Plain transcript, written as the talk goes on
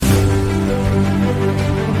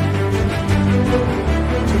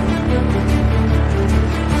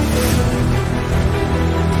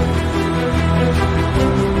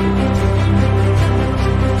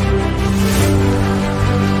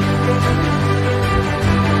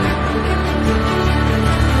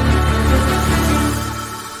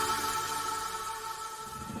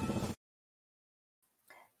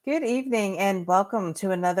Good evening and welcome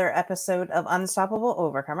to another episode of Unstoppable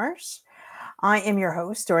Overcomers. I am your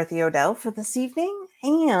host, Dorothy Odell, for this evening,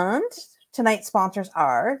 and tonight's sponsors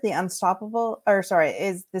are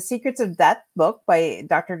is The Secrets of Death book by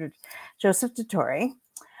Dr. Joseph DeTore.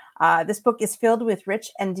 This book is filled with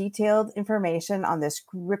rich and detailed information on this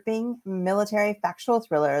gripping military factual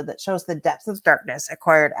thriller that shows the depths of darkness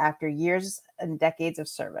acquired after years and decades of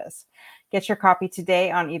service. Get your copy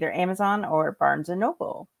today on either Amazon or Barnes &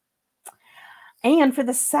 Noble. And for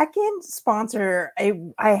the second sponsor,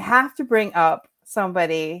 I have to bring up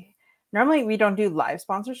somebody. Normally, we don't do live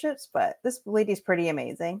sponsorships, but this lady's pretty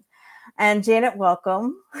amazing. And Janet,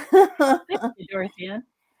 welcome. Thank you, Dorothea.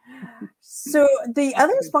 So the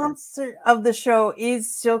other sponsor of the show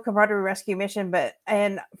is still Camaraderie Rescue Mission,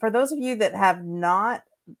 and for those of you that have not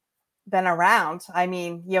been around, I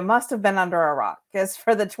mean, you must have been under a rock, because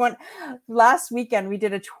for the last weekend we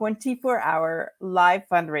did a 24-hour live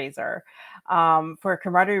fundraiser for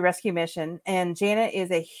Camaraderie Rescue Mission, and Janet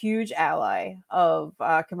is a huge ally of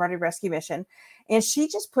Camaraderie Rescue Mission, and she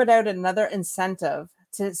just put out another incentive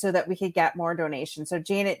so that we could get more donations. So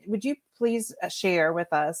Janet, would you please share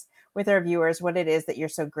with us, with our viewers, what it is that you're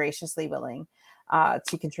so graciously willing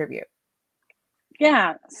to contribute?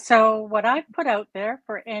 Yeah, so what I've put out there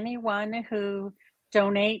for anyone who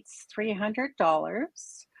donates $300,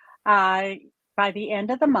 by the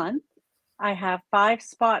end of the month, I have 5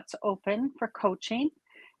 spots open for coaching,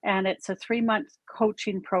 and it's a 3-month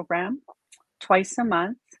coaching program, twice a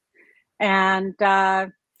month. And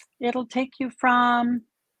it'll take you from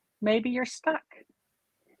maybe you're stuck.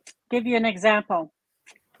 Give you an example.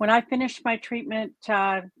 When I finished my treatment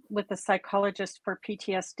with the psychologist for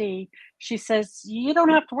PTSD, she says, "You don't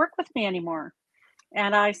have to work with me anymore."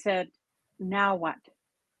 And I said, "Now what?"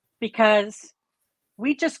 Because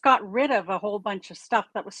we just got rid of a whole bunch of stuff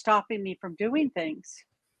that was stopping me from doing things,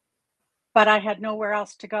 but I had nowhere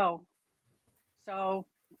else to go. So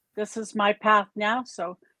this is my path now.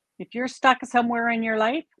 So if you're stuck somewhere in your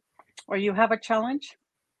life or you have a challenge,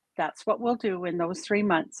 that's what we'll do in those 3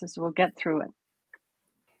 months, is we'll get through it.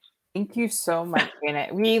 Thank you so much,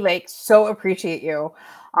 Janet. We so appreciate you.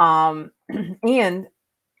 And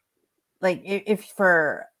if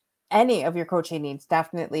for any of your coaching needs,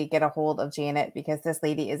 definitely get a hold of Janet, because this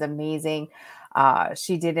lady is amazing.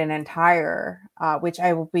 She did an entire, which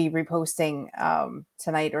I will be reposting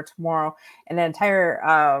tonight or tomorrow, an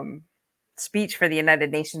entire speech for the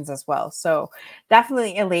United Nations as well. So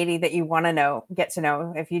definitely a lady that you want to get to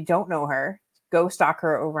know. If you don't know her, go stalk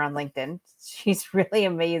her over on LinkedIn. She's really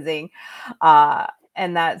amazing.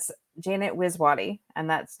 And that's Janet Wiswaty, and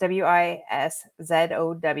that's Wiszowaty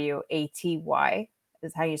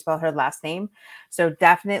is how you spell her last name. So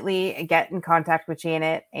definitely get in contact with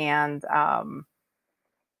Janet, and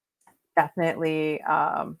definitely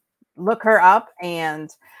look her up and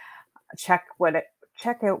check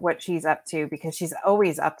out what she's up to, because she's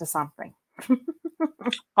always up to something.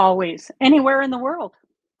 Always, anywhere in the world.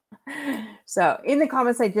 So in the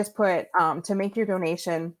comments, I just put to make your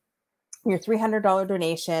donation, your $300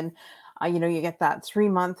 donation, you get that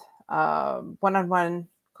 3-month one-on-one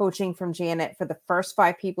coaching from Janet. For the first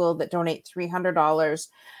 5 people that donate $300,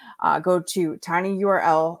 go to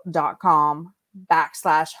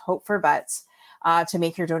tinyurl.com/hope4vets to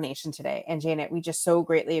make your donation today. And Janet, we just so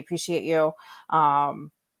greatly appreciate you.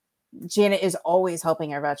 Janet is always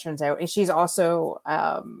helping our veterans out, and she's also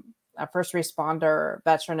a first responder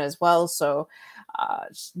veteran as well. So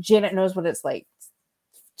Janet knows what it's like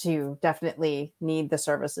to definitely need the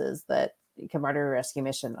services that Camaraderie Rescue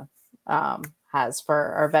Mission has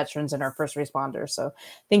for our veterans and our first responders. So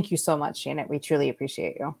thank you so much, Janet. We truly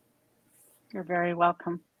appreciate you. You're very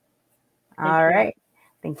welcome. All right.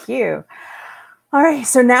 Thank you. All right.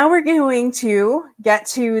 So now we're going to get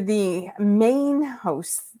to the main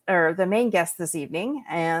host, or the main guest this evening.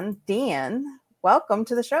 And Dan, welcome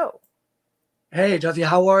to the show. Hey, Dorothy,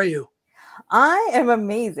 how are you? I am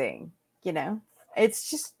amazing. It's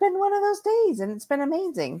just been one of those days, and it's been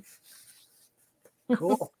amazing.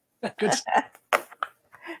 Cool. Good.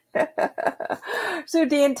 So,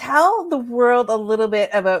 Dan, tell the world a little bit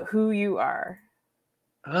about who you are.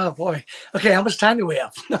 Oh, boy. Okay, how much time do we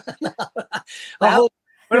have? Well,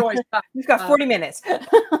 where do I start? You've got 40 minutes.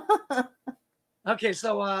 Okay,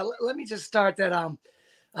 so let me just start that.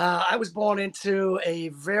 I was born into a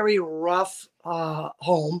very rough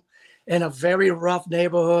home in a very rough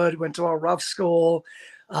neighborhood, went to a rough school.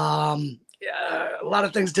 A lot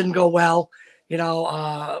of things didn't go well.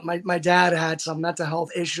 My dad had some mental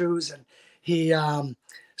health issues, and he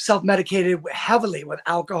self-medicated heavily with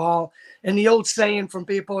alcohol. And the old saying from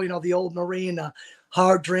people, the old Marine,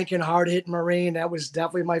 hard drinking, hard hitting Marine. That was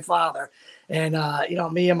definitely my father. And,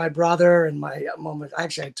 me and my brother and my mom,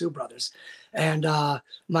 actually I had 2 brothers and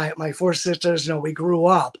my 4 sisters, we grew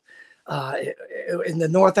up in the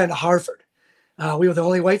north end of Hartford. We were the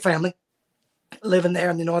only white family living there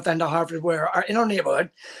in the north end of Hartford, in our neighborhood.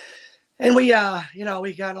 And we got in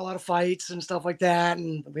a lot of fights and stuff like that.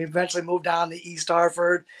 And we eventually moved down to East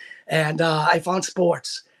Hartford, and I found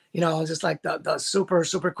sports. Just like the super,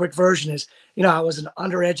 super quick version is, I was an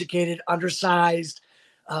undereducated, undersized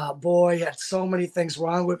boy, had so many things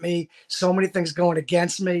wrong with me, so many things going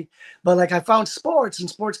against me. But like I found sports, and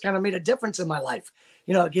sports kind of made a difference in my life.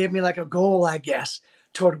 It gave me like a goal, I guess,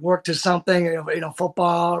 toward work to something,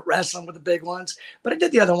 football, wrestling were the big ones. But I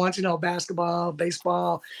did the other ones, basketball,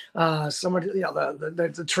 baseball, some of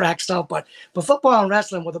the track stuff. But football and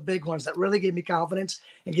wrestling were the big ones that really gave me confidence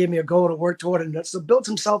and gave me a goal to work toward, and to build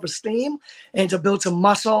some self-esteem and to build some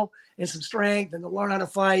muscle and some strength and to learn how to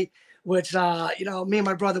fight, which, me and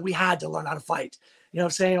my brother, we had to learn how to fight.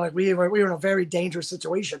 Like we were in a very dangerous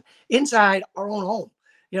situation inside our own home,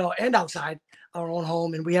 and outside our own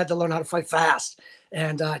home. And we had to learn how to fight fast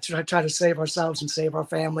and try to save ourselves and save our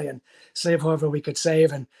family and save whoever we could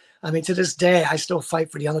save. And I mean, to this day, I still fight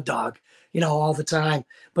for the underdog, all the time.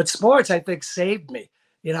 But sports, I think, saved me,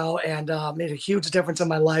 and made a huge difference in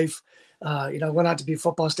my life. Went on to be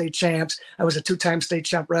football state champs. I was a 2-time state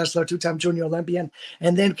champ wrestler, 2-time junior Olympian,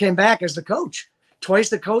 and then came back as the coach, twice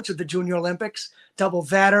the coach of the Junior Olympics, double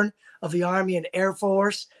veteran of the Army and Air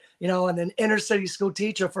Force, and an inner city school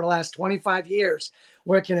teacher for the last 25 years,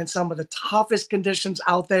 working in some of the toughest conditions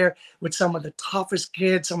out there with some of the toughest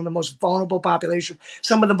kids, some of the most vulnerable population,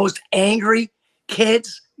 some of the most angry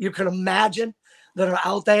kids you can imagine that are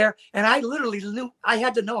out there. And I literally knew I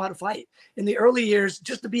had to know how to fight in the early years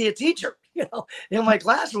just to be a teacher, in my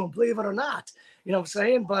classroom, believe it or not. What I'm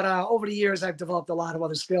saying? But over the years, I've developed a lot of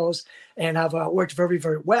other skills and have worked very,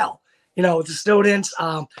 very well, with the students.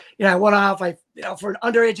 I went off, for an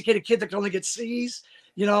undereducated kid that could only get C's,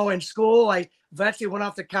 in school, I eventually went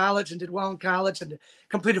off to college and did well in college and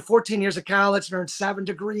completed 14 years of college and earned 7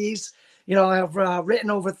 degrees. I've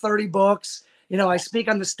written over 30 books. I speak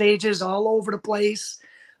on the stages all over the place.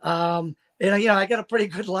 And, I got a pretty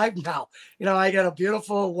good life now. I got a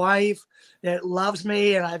beautiful wife that loves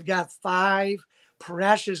me, and I've got 5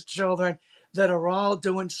 precious children that are all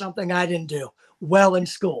doing something I didn't do well in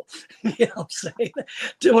school. What I'm saying?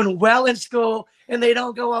 Doing well in school, and they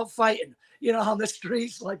don't go out fighting, on the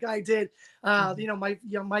streets like I did.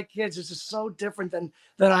 My kids is just so different than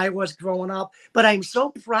I was growing up. But I'm so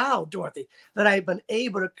proud, Dorothy, that I've been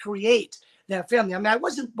able to create that family. I mean, I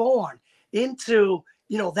wasn't born into,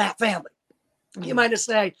 that family. You might have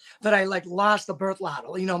said that I lost the birth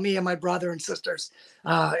lotto, me and my brother and sisters,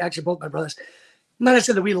 actually both my brothers. Might have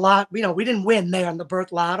said that we lost, we didn't win there on the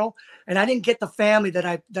birth lotto, and I didn't get the family that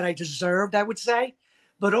I deserved, I would say.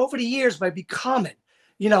 But over the years, by becoming,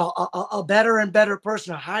 a better and better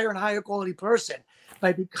person, a higher and higher quality person,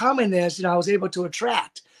 by becoming this, I was able to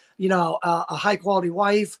attract, a high quality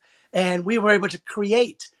wife, and we were able to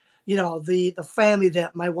create, the family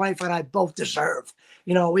that my wife and I both deserve.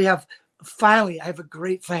 I have a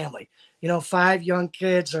great family, 5 young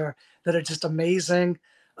kids that are just amazing.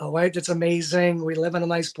 A wife that's amazing. We live in a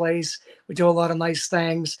nice place. We do a lot of nice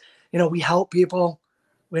things. We help people.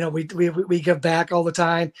 We give back all the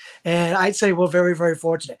time. And I'd say we're very, very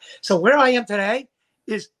fortunate. So where I am today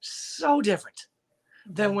is so different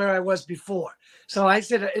than where I was before. So I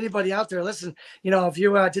say to anybody out there, listen, if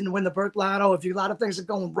you didn't win the birth lotto, if a lot of things are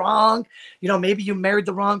going wrong, maybe you married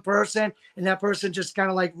the wrong person and that person just kind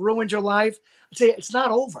of ruined your life. I'd say it's not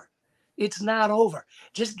over. It's not over.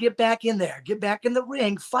 Just get back in there. Get back in the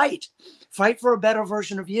ring. Fight for a better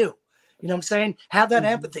version of you. What I'm saying? Have that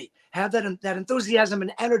empathy. Have that enthusiasm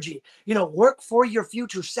and energy. Work for your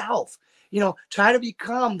future self. Try to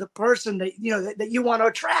become the person that, that you want to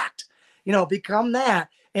attract. Become that.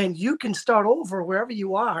 And you can start over wherever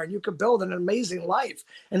you are, and you can build an amazing life.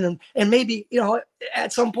 And maybe,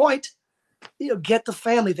 at some point, get the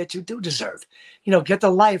family that you do deserve. Get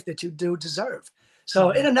the life that you do deserve.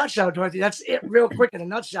 So in a nutshell, Dorothy, that's it real quick in a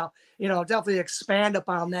nutshell. Definitely expand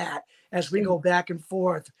upon that as we go back and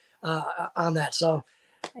forth on that. So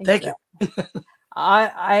thank you.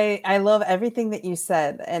 I love everything that you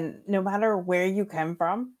said. And no matter where you come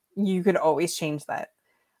from, you could always change that.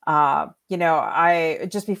 I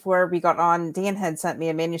just before we got on, Dan had sent me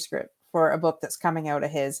a manuscript for a book that's coming out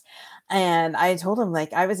of his, and I told him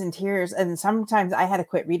I was in tears, and sometimes I had to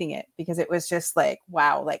quit reading it because it was just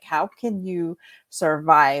wow, how can you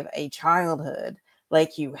survive a childhood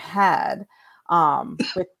like you had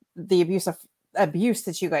with the abuse of abuse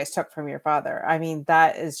that you guys took from your father. I mean,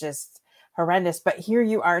 that is just horrendous. But here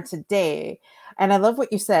you are today. And I love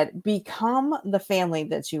what you said, become the family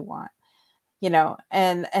that you want,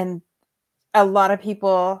 and a lot of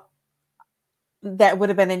people that would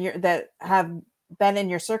have been that have been in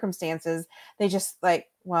your circumstances, they just like,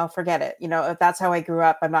 well, forget it. If that's how I grew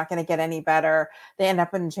up, I'm not going to get any better. They end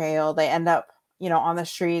up in jail. They end up, on the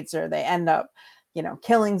streets, or they end up,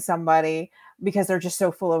 killing somebody because they're just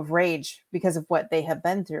so full of rage because of what they have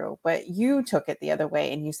been through. But you took it the other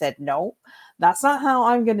way and you said, no, that's not how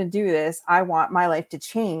I'm going to do this. I want my life to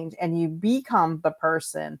change. And you become the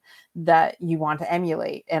person that you want to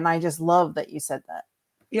emulate. And I just love that you said that.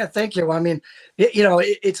 Yeah, thank you. I mean,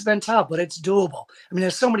 it's been tough, but it's doable. I mean,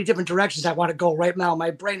 there's so many different directions I want to go right now. My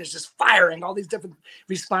brain is just firing all these different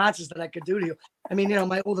responses that I could do to you. I mean,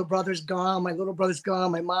 my older brother's gone, my little brother's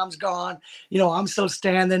gone, my mom's gone. I'm still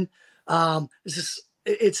standing.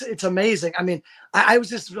 It's amazing. I mean, I was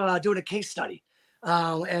just doing a case study,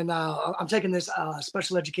 and I'm taking this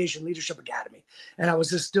special education leadership academy, and I was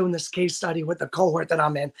just doing this case study with the cohort that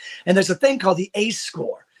I'm in. And there's a thing called the ACE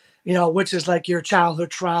score, which is like your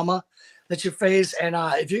childhood trauma that you face. And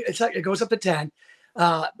it goes up to 10.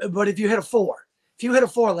 But if you hit a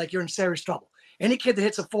 4, like you're in serious trouble. Any kid that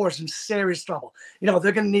hits a 4 is in serious trouble.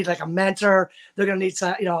 They're going to need like a mentor. They're going to need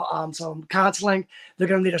some counseling. They're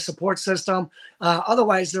going to need a support system.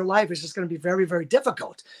 Otherwise, their life is just going to be very, very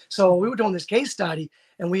difficult. So we were doing this case study,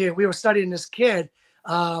 and we were studying this kid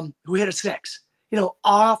who hit a 6,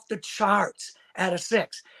 off the charts at a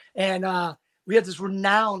 6. And we had this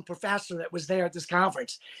renowned professor that was there at this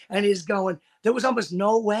conference, and he's going, there was almost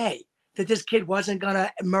no way that this kid wasn't going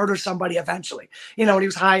to murder somebody eventually. And he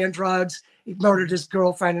was high on drugs. He murdered his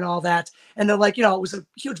girlfriend and all that. And they're like, it was a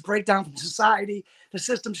huge breakdown from society. The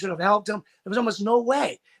system should have helped him. There was almost no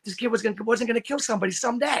way this kid wasn't going to kill somebody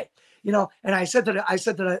someday. And I said to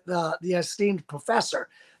the esteemed professor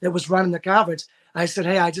that was running the conference, I said,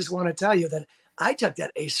 hey, I just want to tell you that I took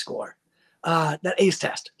that ACE score, that ACE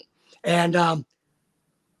test. And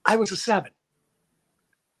I was a 7.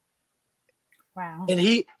 Wow. And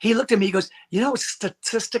he looked at me, he goes,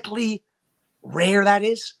 statistically rare that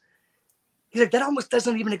is? He's like, that almost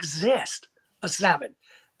doesn't even exist, a 7.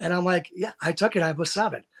 And I'm like, yeah, I took it, I was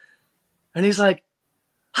 7. And he's like,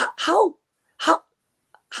 how'd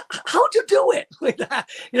you do it? Like that,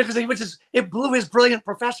 because it blew his brilliant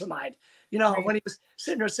professor mind. Right. When he was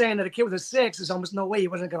sitting there saying that a kid with a 6, there's almost no way he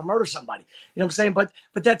wasn't going to murder somebody. You know what I'm saying? But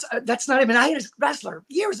that's not even. I had a wrestler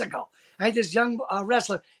years ago. I had this young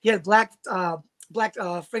wrestler. He had black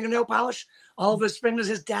fingernail polish all over his fingers.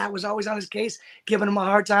 His dad was always on his case, giving him a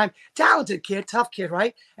hard time. Talented kid, tough kid,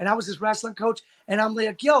 right? And I was his wrestling coach. And I'm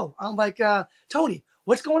like, Tony,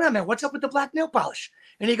 what's going on, man? What's up with the black nail polish?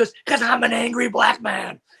 And he goes, because I'm an angry black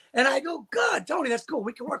man. And I go, good, Tony, that's cool.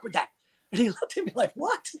 We can work with that. And he looked at me like,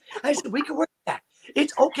 what? I said, we can work with that.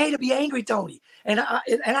 It's okay to be angry, Tony. And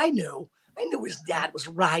I knew his dad was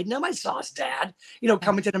riding him. I saw his dad,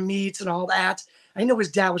 coming to the meets and all that. I knew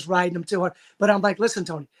his dad was riding him too. But I'm like, listen,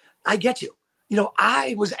 Tony, I get you.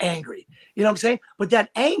 I was angry. You know what I'm saying? But that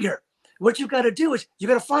anger, what you got to do is you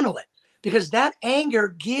got to funnel it, because that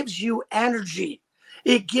anger gives you energy.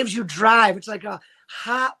 It gives you drive. It's like a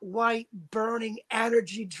hot, white, burning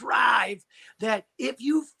energy drive that if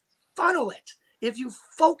you funnel it, if you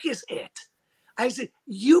focus it, I said,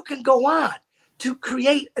 you can go on to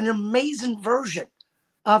create an amazing version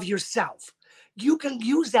of yourself. You can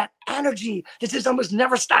use that energy that just almost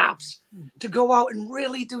never stops to go out and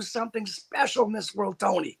really do something special in this world,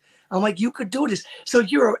 Tony. I'm like, you could do this. So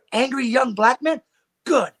you're an angry young black man?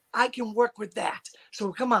 Good. I can work with that.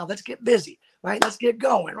 So come on, let's get busy, right? Let's get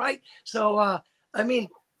going, right? So, I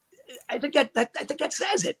think that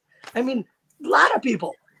says it. I mean, a lot of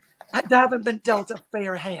people haven't been dealt a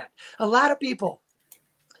fair hand. A lot of people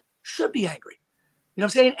should be angry. You know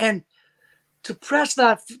what I'm saying? And to press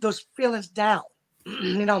those feelings down,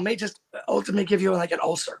 may just ultimately give you like an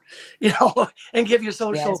ulcer, and give you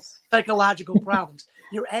social, psychological problems.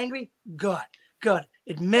 You're angry? Good.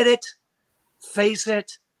 Admit it, face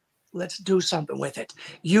it. Let's do something with it.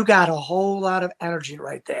 You got a whole lot of energy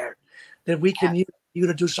right there that we can use you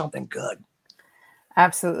to do something good.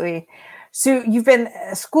 Absolutely. So you've been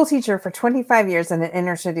a school teacher for 25 years in an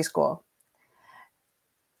inner city school.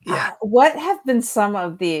 Yeah. What have been some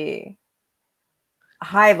of the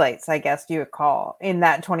highlights, I guess you would call, in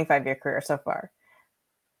that 25-year career so far?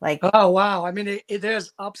 Like, oh, wow. I mean,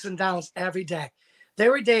 there's ups and downs every day.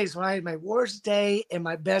 There were days when I had my worst day and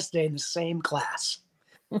my best day in the same class.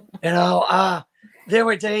 There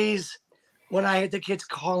were days when I had the kids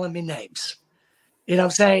calling me names, you know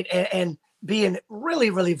what I'm saying? And being really,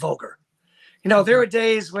 really vulgar. There were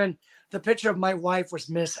days when the picture of my wife was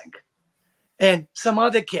missing, and some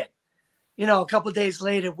other kid, a couple of days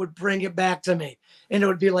later would bring it back to me, and it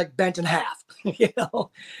would be like bent in half,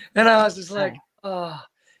 and I was just like, oh,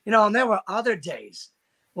 and there were other days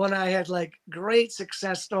when I had like great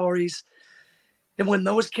success stories. And when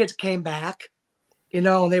those kids came back, and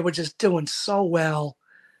they were just doing so well.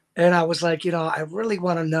 And I was like, I really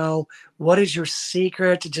want to know, what is your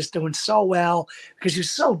secret to just doing so well? Because you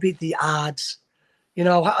so beat the odds,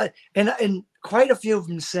 and quite a few of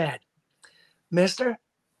them said, Mister,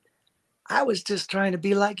 I was just trying to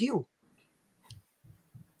be like you.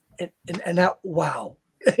 And that, wow.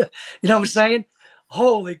 You know what I'm saying?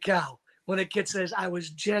 Holy cow. When a kid says, I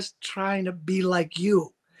was just trying to be like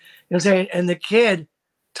you. You know what I'm saying? And the kid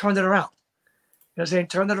turned it around. You know what I'm saying?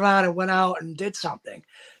 Turned it around and went out and did something,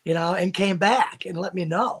 and came back and let me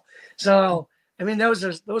know. So, I mean, those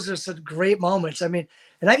are some great moments. I mean,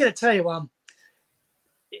 and I got to tell you,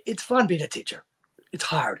 it's fun being a teacher. It's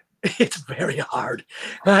hard. It's very hard,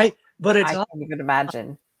 right? But it's I can't even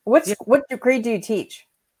imagine. What grade do you teach?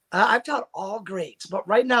 I've taught all grades, but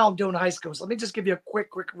right now I'm doing high school. So let me just give you a quick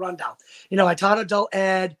rundown. I taught adult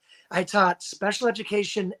ed, I taught special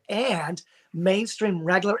education and mainstream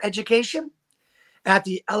regular education at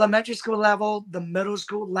the elementary school level, the middle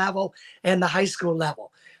school level, and the high school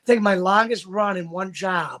level. I think my longest run in one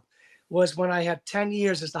job was when I had 10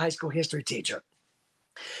 years as the high school history teacher.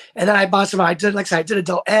 And then I bounced around. I did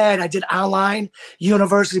adult ed, I did online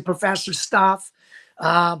university professor stuff.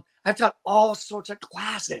 I've taught all sorts of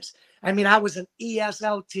classes. I mean, I was an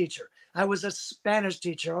ESL teacher. I was a Spanish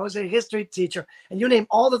teacher. I was a history teacher. And you name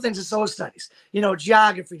all the things in social studies,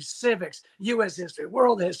 geography, civics, U.S. history,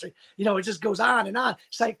 world history. It just goes on and on.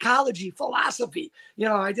 Psychology, philosophy.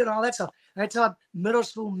 I did all that stuff. I taught middle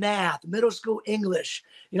school math, middle school English,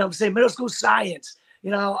 middle school science.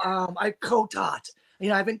 I co-taught.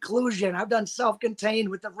 I've inclusion. I've done self-contained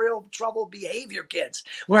with the real trouble behavior kids,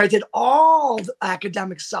 where I did all the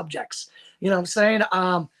academic subjects.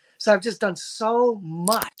 So I've just done so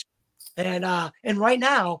much. And right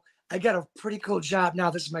now I got a pretty cool job. Now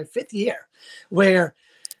this is my 5th year, where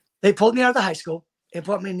they pulled me out of the high school and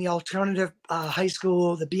put me in the alternative high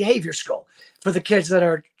school, the behavior school for the kids that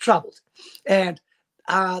are troubled. And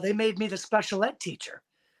they made me the special ed teacher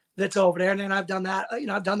that's over there. And then I've done that,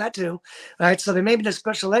 I've done that too. All right. So they made me the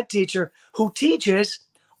special ed teacher who teaches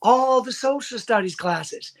all the social studies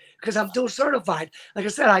classes, because I'm dual certified. Like I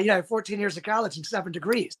said, I have 14 years of college and 7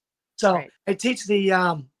 degrees. So right. I teach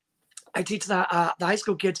the high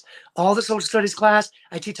school kids all the social studies class.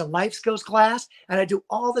 I teach a life skills class, and I do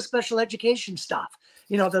all the special education stuff.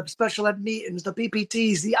 The special ed meetings, the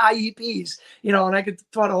PPTs, the IEPs, and I could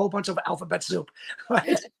throw out a whole bunch of alphabet soup,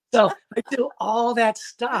 right? So I do all that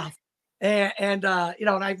stuff. And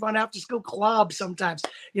I run after school clubs sometimes.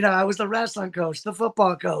 I was the wrestling coach, the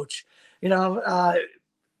football coach,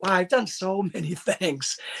 I've done so many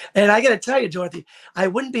things. And I got to tell you, Dorothy, I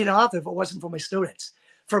wouldn't be an author if it wasn't for my students.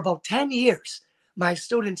 For about 10 years, my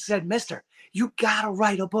students said, Mister, you got to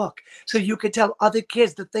write a book so you could tell other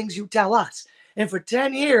kids the things you tell us. And for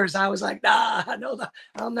 10 years, I was like, no,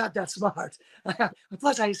 I'm not that smart.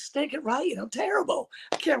 Plus, I stink at writing. I'm terrible.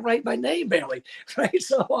 I can't write my name barely, right?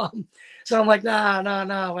 So I'm like,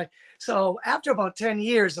 no. So after about 10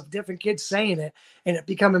 years of different kids saying it and it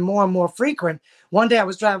becoming more and more frequent, one day I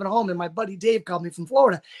was driving home and my buddy Dave called me from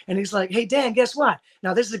Florida. And he's like, hey, Dan, guess what?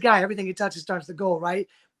 Now, this is a guy, everything he touches starts to go, right?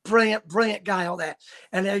 Brilliant guy, all that.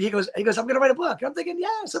 And then he goes, I'm going to write a book. I'm thinking,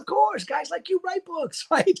 yes, of course. Guys like you write books,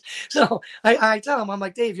 right? So I tell him, I'm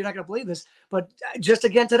like, Dave, you're not going to believe this. But just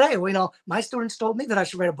again today, my students told me that I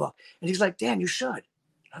should write a book. And he's like, Dan, you should.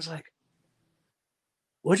 I was like,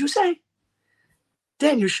 what'd you say?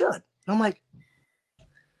 Dan, you should. I'm like,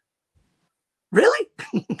 really?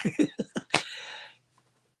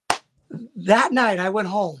 That night I went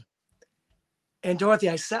home. And Dorothy,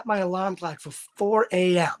 I set my alarm clock for 4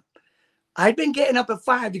 a.m. I'd been getting up at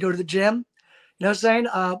 5 to go to the gym, you know what I'm saying?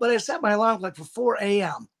 But I set my alarm clock for 4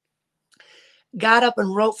 a.m. Got up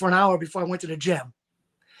and wrote for an hour before I went to the gym.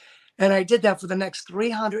 And I did that for the next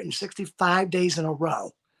 365 days in a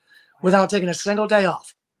row without taking a single day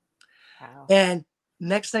off. Wow. And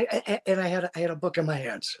next thing, and I had a book in my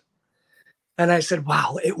hands. And I said,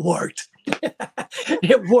 wow, it worked.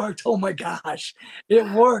 It worked. Oh my gosh,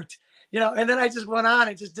 it worked. And then I just went on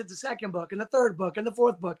and just did the second book and the third book and the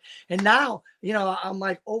fourth book. And now, I'm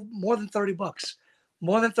like, more than 30 books.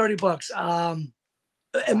 And wow.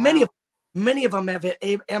 many of them have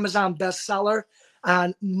hit Amazon bestseller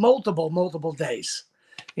on multiple days.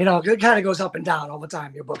 It kind of goes up and down all the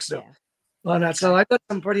time, your books do. Yeah. Well, so I've done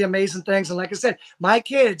some pretty amazing things. And like I said, my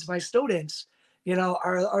kids, my students,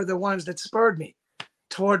 are the ones that spurred me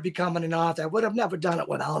toward becoming an author. I would have never done it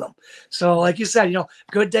without them. So like you said,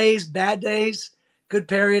 good days, bad days, good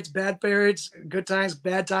periods, bad periods, good times,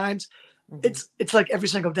 bad times. Mhm. It's like every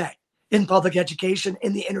single day in public education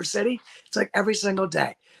in the inner city. It's like every single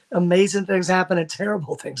day. Amazing things happen and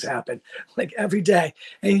terrible things happen like every day.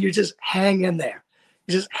 And you just hang in there.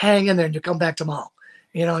 You just hang in there and you come back tomorrow,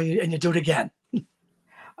 and you do it again.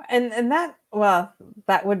 And that, well,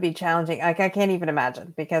 that would be challenging. Like, I can't even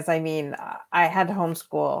imagine, because I mean, I had to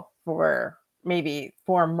homeschool for maybe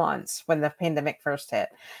 4 months when the pandemic first hit.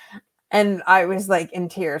 And I was like in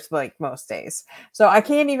tears like most days. So I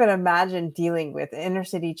can't even imagine dealing with inner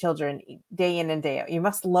city children day in and day out. You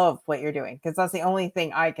must love what you're doing, because that's the only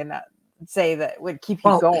thing I can say that would keep you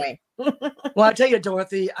Well, going. well, I tell you,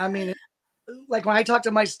 Dorothy, I mean, like when I talk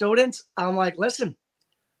to my students, I'm like, listen,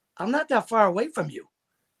 I'm not that far away from you.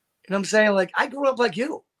 You know what I'm saying? Like, I grew up like you. You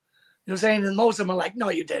know what I'm saying? And most of them are like, no,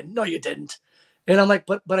 you didn't. No, you didn't. And I'm like,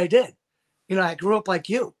 but I did. I grew up like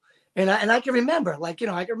you. And I can remember, I can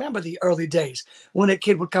remember the early days when a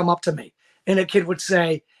kid would come up to me and a kid would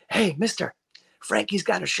say, hey, mister, Frankie's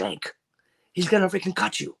got a shank. He's going to freaking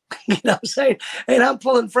cut you. You know what I'm saying? And I'm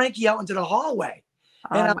pulling Frankie out into the hallway.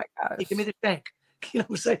 And Oh I'm my like, gosh. give me the shank. You know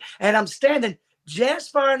what I'm saying? And I'm standing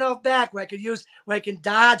just far enough back where I can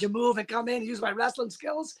dodge and move and come in and use my wrestling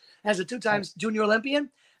skills as a 2-time junior Olympian.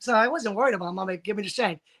 So I wasn't worried about Mama give me the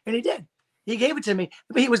shank. And he did. He gave it to me,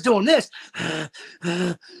 but he was doing this.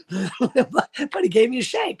 But he gave me a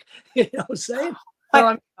shank. You know what I'm saying?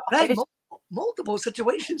 So I had multiple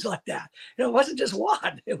situations like that. It wasn't just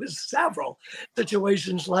one. It was several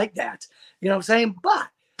situations like that. You know what I'm saying? But,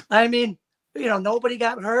 I mean, nobody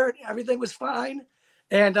got hurt. Everything was fine.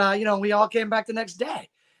 And, we all came back the next day.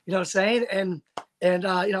 You know what I'm saying? And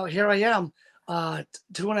here I am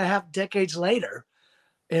 2.5 decades later,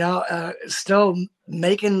 still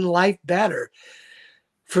making life better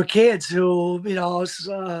for kids who,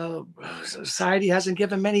 society hasn't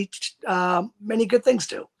given many good things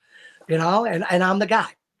to, and I'm the guy.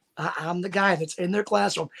 I'm the guy that's in their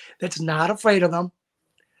classroom that's not afraid of them.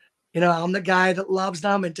 I'm the guy that loves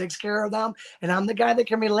them and takes care of them, and I'm the guy that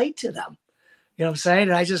can relate to them. You know what I'm saying?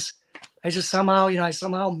 And I just somehow, I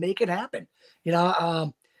somehow make it happen.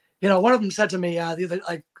 One of them said to me the other,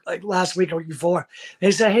 like last week or week before, they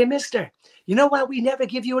said, hey, mister, you know why we never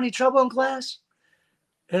give you any trouble in class?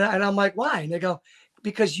 And I'm like, why? And they go,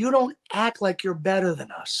 because you don't act like you're better than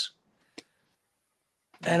us.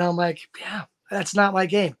 And I'm like, yeah, that's not my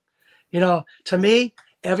game. To me,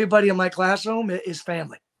 everybody in my classroom is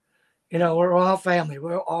family. We're all family.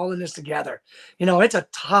 We're all in this together. It's a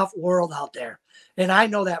tough world out there. And I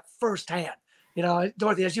know that firsthand.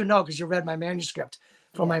 Dorothy, as you know, because you read my manuscript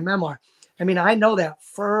for my memoir. I mean, I know that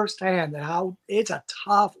firsthand, that how it's a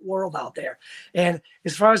tough world out there. And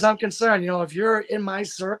as far as I'm concerned, if you're in my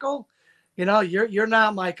circle, you're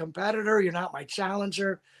not my competitor, you're not my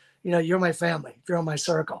challenger, you're my family. If you're in my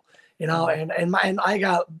circle, and I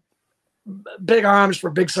got big arms for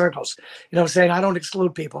big circles. Saying I don't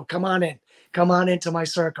exclude people. Come on into my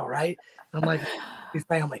circle, right? I'm like,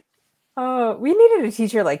 family. Oh, we needed a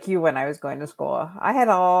teacher like you when I was going to school. I had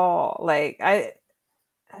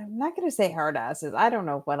I'm not going to say hard asses. I don't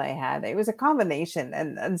know what I had. It was a combination.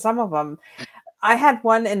 And some of them, I had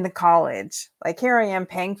one in the college. Like, here I am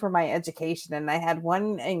paying for my education. And I had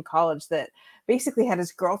one in college that basically had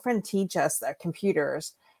his girlfriend teach us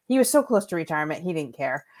computers. He was so close to retirement, he didn't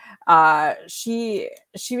care. She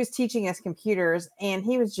was teaching us computers, and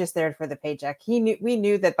he was just there for the paycheck. We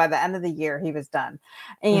knew that by the end of the year he was done.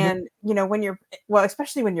 And when you're, well,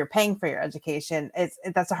 especially when you're paying for your education,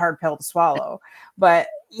 that's a hard pill to swallow. But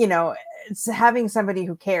it's having somebody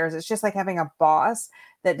who cares. It's just like having a boss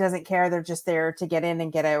that doesn't care. They're just there to get in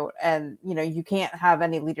and get out. And, you can't have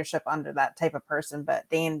any leadership under that type of person. But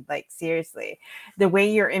Dane, like, seriously, the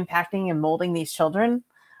way you're impacting and molding these children,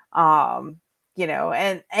 and you're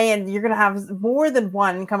going to have more than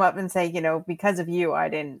one come up and say, because of you, I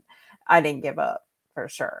didn't give up, for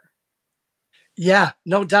sure. Yeah,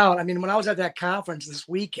 no doubt. I mean, when I was at that conference this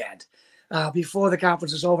weekend, before the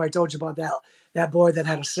conference was over, I told you about that boy that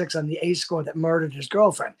had a 6 on the A score that murdered his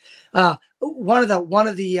girlfriend. One of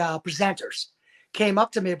the presenters came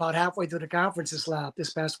up to me about halfway through the conference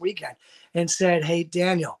this past weekend and said, hey,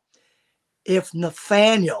 Daniel, if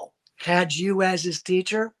Nathaniel had you as his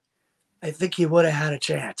teacher, I think he would have had a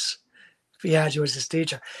chance if he had you as his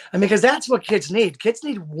teacher. I mean, because that's what kids need. Kids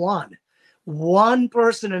need one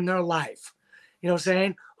person in their life, what I'm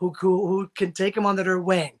saying, who can take them under their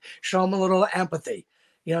wing, show them a little empathy,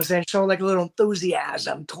 what I'm saying, show like a little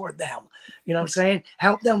enthusiasm toward them, what I'm saying,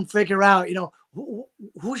 help them figure out,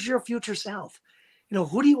 who's your future self?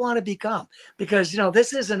 who do you want to become? Because,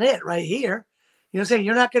 this isn't it right here. You know what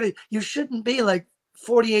I'm saying? You shouldn't be like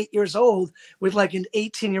 48 years old with like an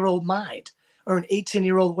 18-year-old mind or an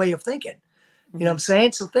 18-year-old way of thinking. You know what I'm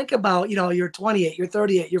saying? So think about, you're 28, you're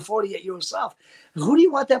 38, you're 48 yourself. Who do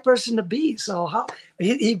you want that person to be? So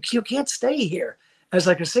you can't stay here as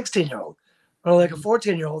like a 16-year-old or like a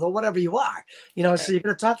 14-year-old or whatever you are, so you're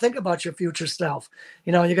going to think about your future self.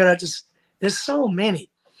 You're going to there's so many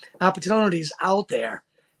opportunities out there.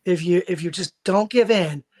 If you just don't give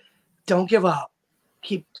in, don't give up,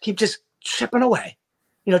 keep just chipping away.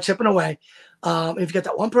 Chipping away. If you get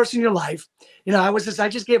that one person in your life, I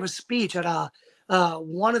just gave a speech at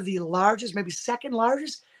one of the largest, maybe second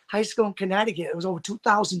largest high school in Connecticut. It was over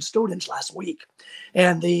 2,000 students last week.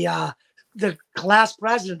 And the class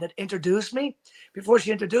president that introduced me, before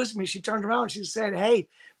she introduced me, she turned around and she said, "Hey,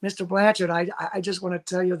 Mr. Blanchard, I just want to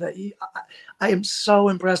tell you that I am so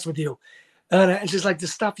impressed with you." And she's like, "The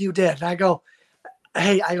stuff you did." And I go,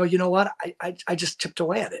 you know what? I just chipped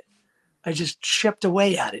away at it. I just chipped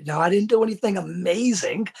away at it. Now, I didn't do anything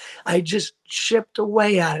amazing. I just chipped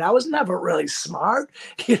away at it. I was never really smart,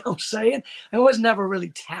 you know what I'm saying? I was never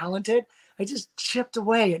really talented. I just chipped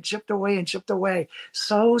away and chipped away and chipped away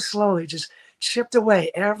so slowly, just chipped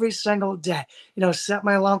away every single day. Set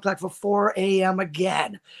my alarm clock for 4 a.m.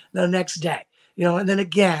 again the next day. And then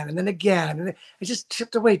again, and then again. And I just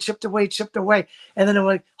chipped away. And then I'm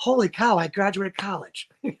like, holy cow, I graduated college.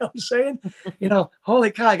 You know what I'm saying? Holy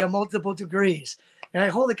cow, I got multiple degrees. And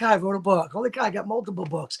holy cow, I wrote a book. Holy cow, I got multiple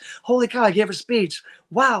books. Holy cow, I gave a speech.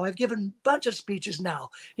 Wow, I've given a bunch of speeches now.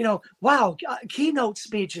 Wow, keynote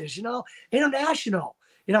speeches, international.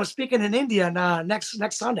 Speaking in India next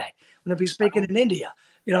Sunday. I'm going to be speaking in India.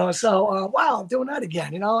 So wow, I'm doing that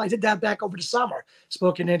again. I did that back over the summer,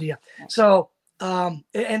 spoke in India. So,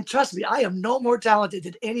 and trust me, I am no more talented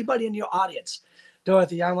than anybody in your audience,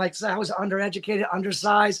 Dorothy. I was undereducated,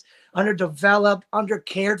 undersized, underdeveloped,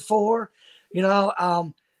 undercared for.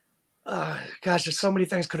 Gosh, there's so many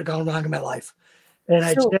things could have gone wrong in my life, and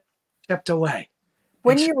I just chipped away.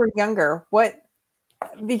 When you were younger,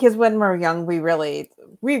 because when we're young, we really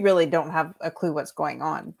don't have a clue what's going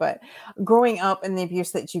on. But growing up in the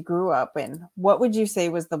abuse that you grew up in, what would you say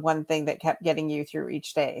was the one thing that kept getting you through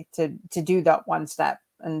each day to do that one step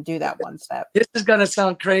and do that one step? This is going to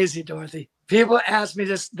sound crazy, Dorothy. People ask me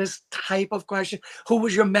this type of question: who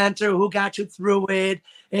was your mentor? Who got you through it?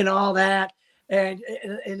 And all that. And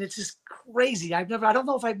it's just crazy. I don't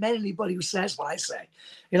know if I've met anybody who says what I say.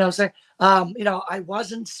 You know what I'm saying? I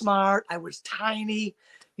wasn't smart. I was tiny.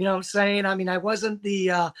 You know what I'm saying? I mean, I wasn't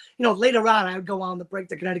the, later on I would go on to break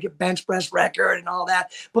the Connecticut bench press record and all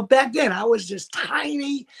that. But back then I was just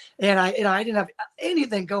tiny, and I didn't have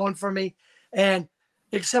anything going for me, and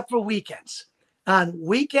except for weekends. On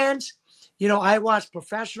weekends, I watched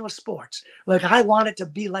professional sports. Like, I wanted to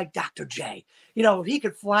be like Dr. J. If he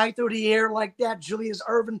could fly through the air like that, Julius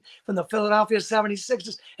Erving from the Philadelphia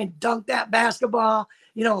 76ers, and dunk that basketball,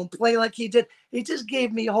 and play like he did. It just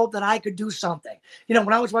gave me hope that I could do something.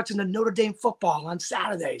 When I was watching the Notre Dame football on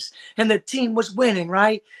Saturdays and the team was winning,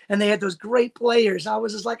 right? And they had those great players. I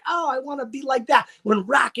was just like, oh, I want to be like that. When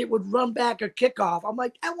Rocket would run back a kickoff, I'm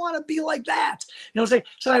like, I want to be like that. What I'm saying?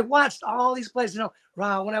 So I watched all these plays,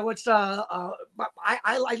 when I watched,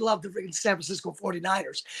 I love the freaking San Francisco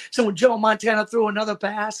 49ers. So when Joe Montana threw another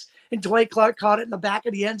pass and Dwight Clark caught it in the back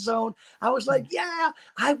of the end zone, I was like, yeah,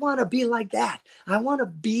 I want to be like that. I want to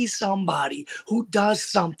be somebody who does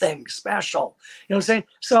something special. You know what I'm saying?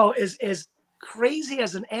 So as crazy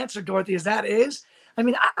as an answer, Dorothy, as that is, I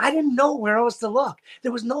mean, I didn't know where else to look.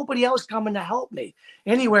 There was nobody else coming to help me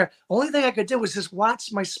anywhere. Only thing I could do was just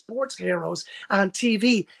watch my sports heroes on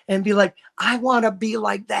TV and be like, I want to be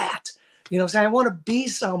like that. You know what I'm saying? I want to be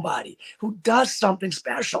somebody who does something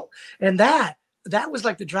special. And that was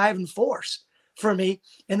like the driving force for me.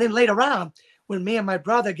 And then later on, when me and my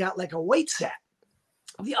brother got like a weight set,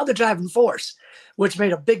 the other driving force, which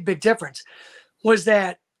made a big, big difference, was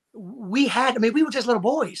that we were just little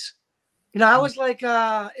boys. I was like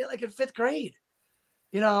in fifth grade.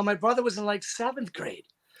 My brother was in like seventh grade.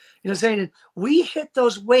 Saying, and we hit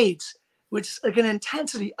those weights, which like an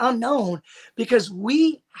intensity unknown, because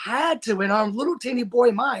we had to, in our little teeny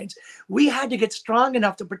boy minds, we had to get strong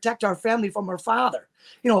enough to protect our family from our father.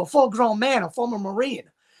 A full-grown man, a former Marine.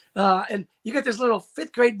 And you get this little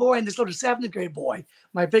fifth grade boy and this little seventh grade boy,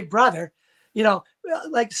 my big brother,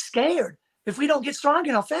 like scared if we don't get strong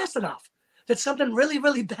enough, fast enough, that something really,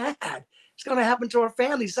 really bad is going to happen to our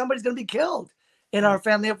family. Somebody's going to be killed. in our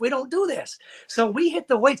family if we don't do this. So we hit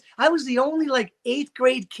the weights. I was the only like 8th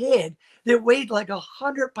grade kid that weighed like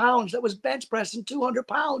 100 pounds that was bench pressing 200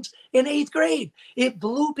 pounds in 8th grade. It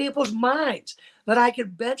blew people's minds that I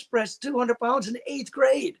could bench press 200 pounds in 8th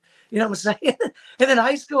grade. You know what I'm saying? And then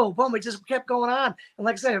high school, boom, it just kept going on. And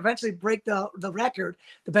like I said, eventually break the record,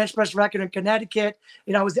 the bench press record in Connecticut.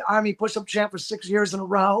 You know, I was the Army push-up champ for 6 years in a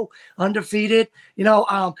row, undefeated. Me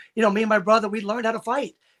and my brother, we learned how to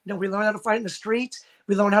fight. We learned how to fight in the streets.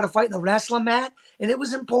 We learned how to fight in the wrestling mat. And it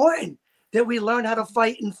was important that we learned how to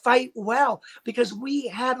fight and fight well, because we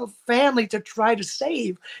had a family to try to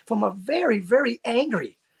save from a very, very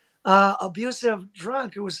angry, abusive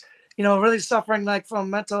drunk who was, really suffering like from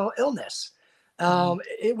mental illness.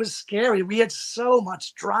 It was scary. We had so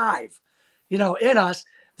much drive, in us,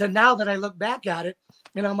 that now that I look back at it,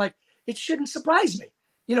 I'm like, it shouldn't surprise me,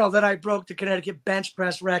 that I broke the Connecticut bench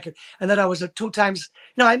press record, and that I was a 2 times,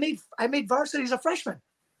 I made varsity as a freshman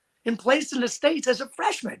and placed in the States as a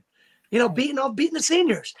freshman, beating the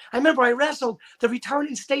seniors. I remember I wrestled the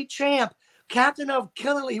returning state champ, captain of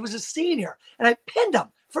Killingley. He was a senior, and I pinned him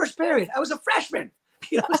first period. I was a freshman,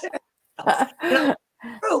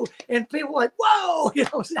 and people were like, whoa,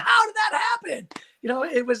 how did that happen?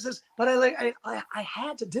 It was this, but I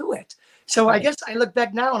had to do it. So I guess I look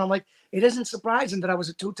back now and I'm like, it isn't surprising that I was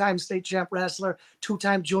a 2-time state champ wrestler,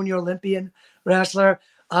 2-time junior Olympian wrestler.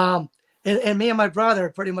 And me and my brother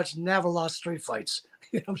pretty much never lost street fights.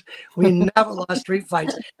 We never lost street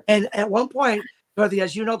fights. And at one point, Dorothy,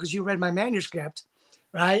 as you know, because you read my manuscript,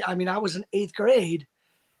 right? I mean, I was in 8th grade,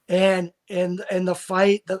 and the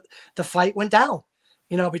fight went down,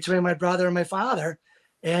 between my brother and my father,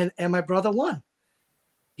 and my brother won.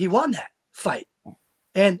 He won that fight.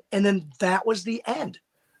 And then that was the end.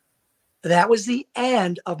 That was the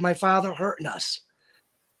end of my father hurting us.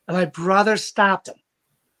 And my brother stopped him.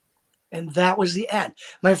 And that was the end.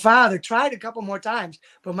 My father tried a couple more times,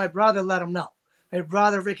 but my brother let him know. My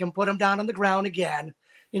brother freaking put him down on the ground again,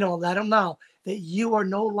 let him know that you are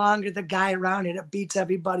no longer the guy around here that beats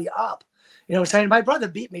everybody up. Saying my brother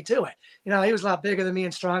beat me to it. He was a lot bigger than me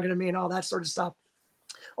and stronger than me and all that sort of stuff.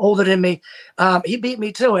 Older than me. He beat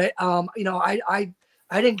me to it. I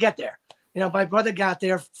didn't get there. My brother got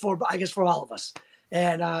there for all of us.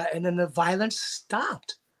 And then the violence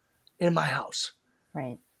stopped in my house.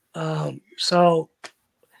 Right. So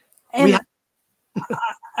and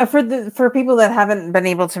for people that haven't been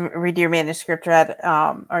able to read your manuscript yet,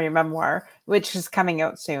 or your memoir, which is coming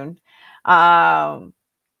out soon, no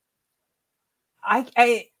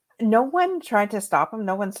one tried to stop him.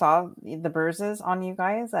 No one saw the bruises on you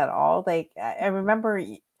guys at all. Like I remember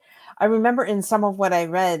in some of what I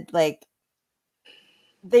read, like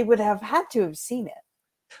they would have had to have seen it.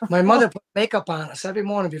 My mother put makeup on us every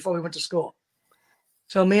morning before we went to school.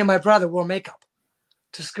 So me and my brother wore makeup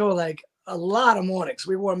to school, like a lot of mornings.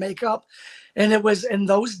 We wore makeup. And it was in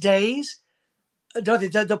those days,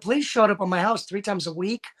 the police showed up on my house 3 times a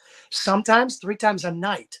week, sometimes 3 times a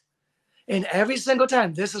night. And every single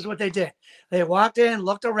time, this is what they did. They walked in,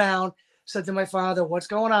 looked around, said to my father, what's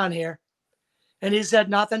going on here? And he said,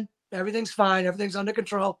 nothing. Everything's fine. Everything's under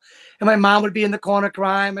control. And my mom would be in the corner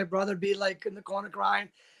crying. My brother would be like in the corner crying.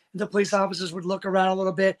 And the police officers would look around a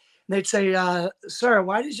little bit. And they'd say, sir,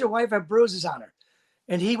 why does your wife have bruises on her?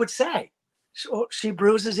 And he would say, she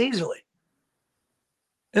bruises easily.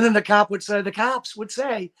 And then the cops would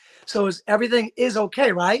say, so everything is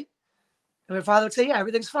okay, right? And my father would say, yeah,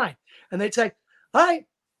 everything's fine. And they'd say, all right,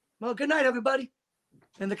 well, good night, everybody.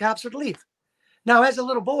 And the cops would leave. Now, as a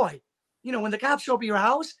little boy, when the cops show up at your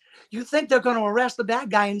house, you think they're going to arrest the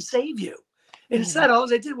bad guy and save you. Instead, all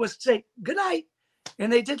they did was say, good night.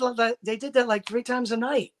 And they did that like 3 times a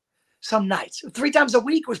night. Some nights. 3 times a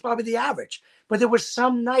week was probably the average. But there were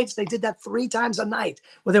some nights they did that 3 times a night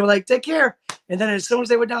where they were like, take care. And then as soon as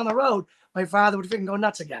they were down the road, my father would freaking go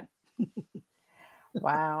nuts again.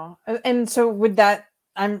 Wow. And so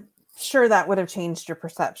I'm sure that would have changed your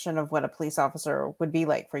perception of what a police officer would be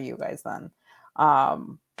like for you guys then.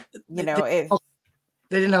 They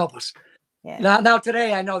didn't help us. Yeah. Now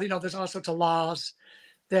today I know, there's all sorts of laws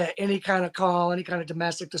that any kind of call, any kind of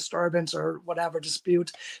domestic disturbance or whatever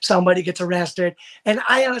dispute, somebody gets arrested. And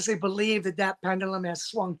I honestly believe that pendulum has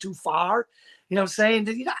swung too far, saying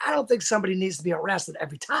that, I don't think somebody needs to be arrested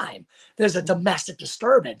every time there's a domestic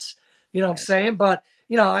disturbance, what I'm saying? But,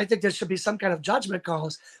 I think there should be some kind of judgment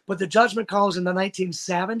calls, but the judgment calls in the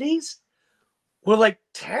 1970s were like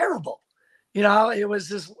terrible. It was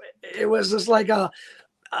just like a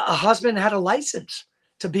husband had a license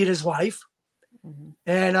to beat his wife.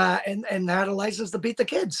 And had a license to beat the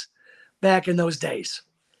kids back in those days.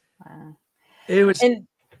 It was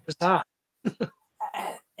hot.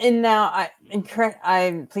 And now,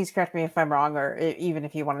 please correct me if I'm wrong, or even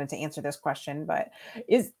if you wanted to answer this question, but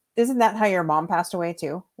isn't that how your mom passed away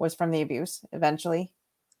too? Was from the abuse eventually?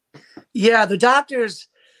 Yeah, the doctors,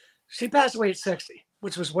 she passed away at 60,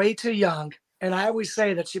 which was way too young. And I always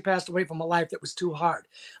say that she passed away from a life that was too hard.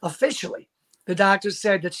 Officially, the doctors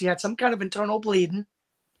said that she had some kind of internal bleeding.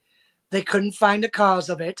 They couldn't find the cause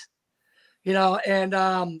of it,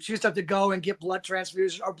 and she used to have to go and get blood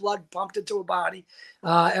transfusion or blood pumped into her body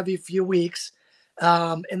every few weeks.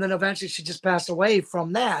 And then eventually she just passed away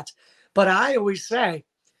from that. But I always say,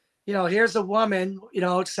 here's a woman,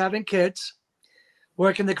 7 kids,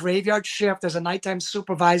 working the graveyard shift as a nighttime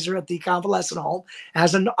supervisor at the convalescent home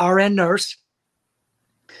as an RN nurse,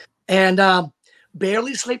 and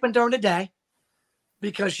barely sleeping during the day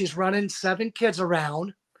because she's running 7 kids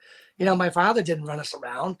around. My father didn't run us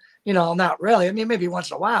around, not really. I mean, maybe once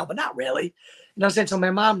in a while, but not really. I'm saying? So my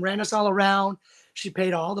mom ran us all around. She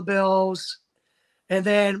paid all the bills. And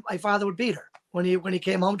then my father would beat her when he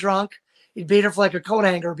came home drunk. He'd beat her for like a coat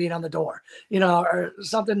hanger being on the door, or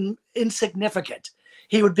something insignificant.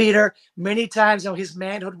 He would beat her many times. His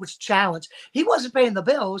manhood was challenged. He wasn't paying the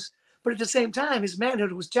bills, but at the same time, his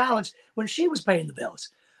manhood was challenged when she was paying the bills.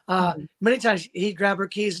 Many times he'd grab her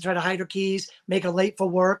keys and try to hide her keys, make her late for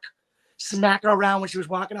work, smack her around when she was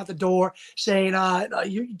walking out the door, saying,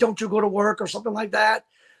 don't you go to work or something like that.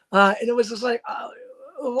 And it was just like,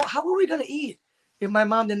 how are we going to eat if my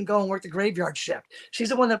mom didn't go and work the graveyard shift? She's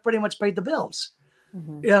the one that pretty much paid the bills.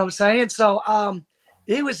 You know what I'm saying? So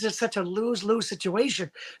it was just such a lose-lose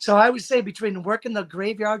situation. So I would say between working the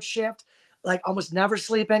graveyard shift, like almost never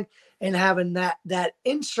sleeping, and having that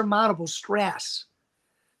insurmountable stress,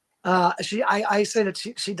 I say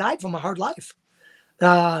that she died from a hard life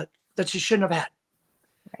that she shouldn't have had.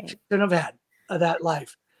 Right. She shouldn't have had that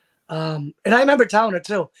life. And I remember telling her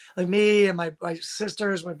too, like me and my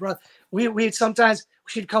sisters, my brother, we sometimes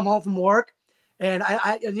she'd come home from work, and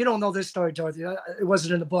and you don't know this story, Dorothy. It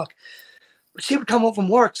wasn't in the book. She would come home from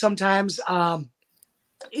work sometimes.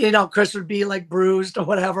 Chris would be like bruised or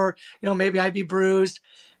whatever. Maybe I'd be bruised,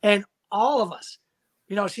 and all of us,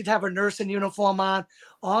 she'd have her nursing uniform on.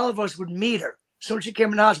 All of us would meet her. So when she came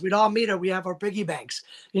in the house, we'd all meet her. We have our piggy banks.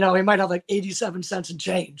 We might have like 87 cents and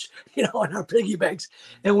change, in our piggy banks.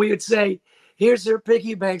 And we would say, here's your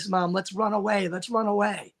piggy banks, Mom. Let's run away. Let's run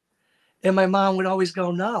away. And my mom would always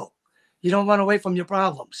go, no, you don't run away from your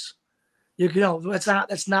problems.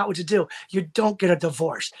 That's not what you do. You don't get a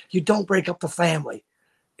divorce. You don't break up the family.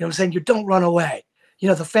 You know what I'm saying? You don't run away.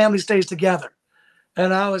 The family stays together.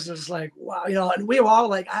 And I was just like, wow, and we were all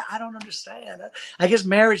like, I don't understand. I guess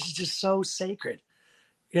marriage is just so sacred,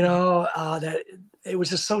 that it was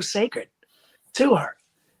just so sacred to her,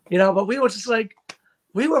 but we were just like,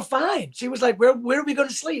 we were fine. She was like, where are we going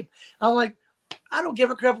to sleep? I'm like, I don't give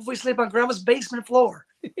a crap if we sleep on grandma's basement floor.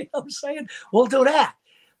 You know what I'm saying? We'll do that.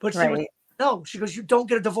 But she was, no, she goes, you don't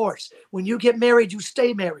get a divorce. When you get married, you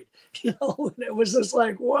stay married. And it was just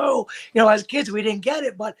like, whoa. As kids, we didn't get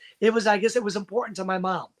it, but I guess it was important to my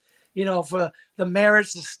mom, for the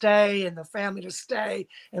marriage to stay and the family to stay,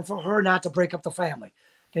 and for her not to break up the family.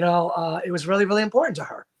 It was really, really important to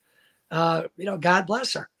her. God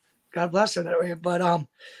bless her. God bless her that way. But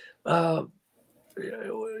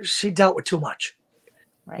she dealt with too much.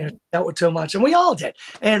 Right. Dealt with too much, and we all did.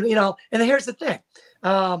 And and here's the thing.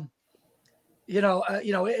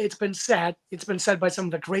 It's been said. It's been said by some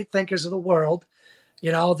of the great thinkers of the world,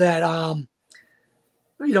 that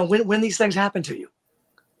when these things happen to you,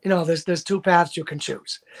 there's 2 paths you can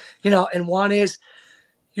choose, and one is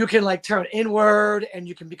you can like turn inward and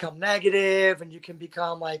you can become negative and you can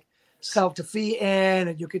become like self-defeating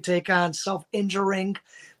and you can take on self-injuring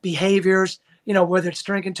behaviors, whether it's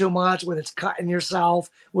drinking too much, whether it's cutting yourself,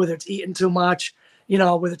 whether it's eating too much,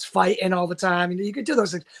 whether it's fighting all the time. You could do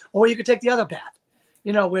those things. Or you could take the other path,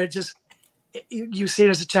 where just you see it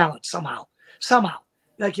as a challenge somehow.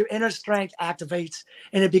 Like your inner strength activates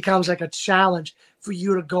and it becomes like a challenge for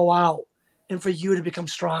you to go out and for you to become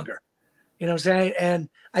stronger. You know what I'm saying? And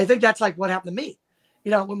I think that's like what happened to me.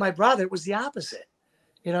 With my brother, it was the opposite.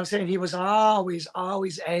 You know what I'm saying? He was always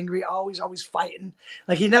angry, always fighting.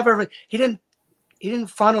 Like he didn't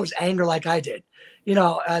funnel his anger like I did,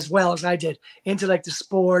 as well as I did into like the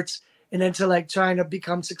sports and into like trying to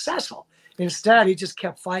become successful. Instead, he just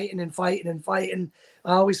kept fighting and fighting and fighting,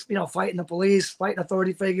 always, fighting the police, fighting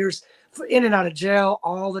authority figures, in and out of jail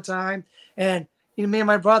all the time. And me and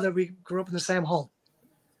my brother, we grew up in the same home,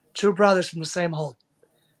 2 brothers from the same home,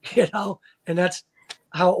 and that's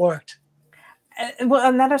how it worked. Well,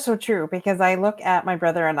 and that is so true because I look at my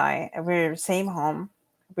brother and I, we're same home,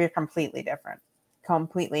 we're completely different.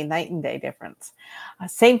 completely night and day difference.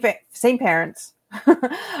 Same parents,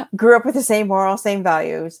 grew up with the same morals, same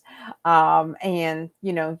values, and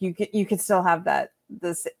you could still have the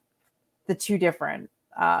two different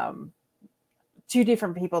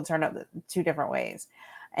people turn out two different ways,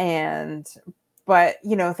 but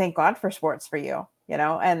thank God for sports for you,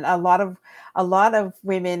 and a lot of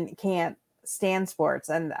women can't stand sports,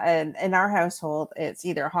 and in our household it's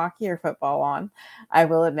either hockey or football on, I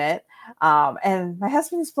will admit, and my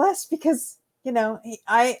husband's blessed because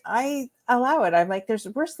I allow it. I'm like, there's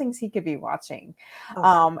worse things he could be watching.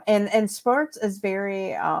 And sports is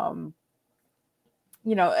very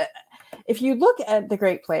if you look at the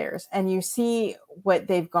great players and you see what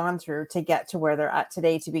they've gone through to get to where they're at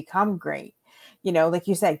today to become great, like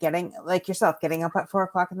you said, getting up at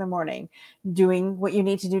 4:00 in the morning, doing what you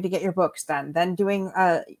need to do to get your books done, then doing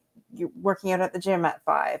you working out at the gym at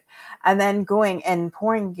 5, and then going and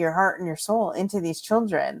pouring your heart and your soul into these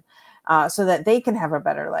children, so that they can have a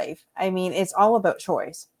better life. I mean, it's all about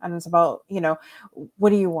choice, and it's about, what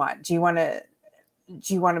do you want? Do you want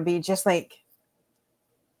to be just like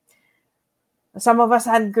some of us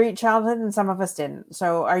had great childhood and some of us didn't?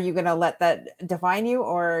 So are you going to let that define you,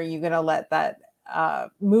 or are you going to let that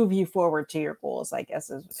move you forward to your goals, I guess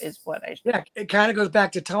is what I. Yeah, it kind of goes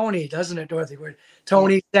back to Tony, doesn't it, Dorothy? Where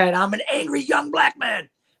Tony said, "I'm an angry young black man,"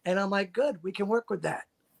 and I'm like, "Good, we can work with that.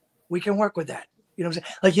 We can work with that." You know what I'm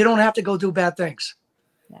saying? Like, you don't have to go do bad things.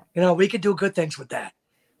 Yeah. We could do good things with that.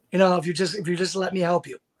 If you just let me help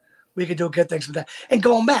you, we could do good things with that. And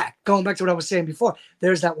going back to what I was saying before,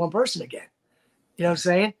 there's that one person again. You know what I'm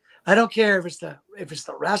saying? I don't care if it's the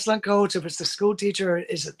wrestling coach, if it's the school teacher,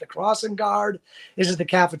 is it the crossing guard, is it the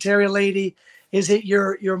cafeteria lady, is it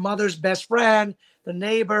your mother's best friend, the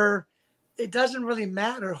neighbor? It doesn't really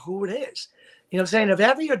matter who it is. You know what I'm saying? If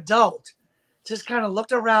every adult just kind of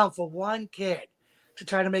looked around for one kid to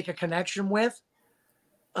try to make a connection with,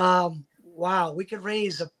 wow, we could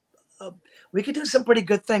we could do some pretty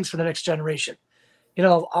good things for the next generation.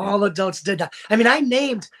 All adults did that. I mean, I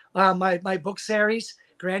named my book series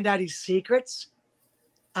Granddaddy's Secrets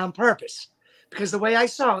on purpose, because the way I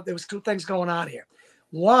saw it, there was two things going on here.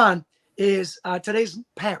 One is today's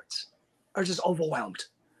parents are just overwhelmed.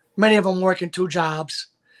 Many of them working 2 jobs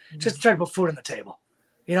just to try to put food on the table.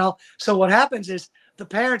 So what happens is the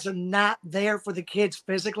parents are not there for the kids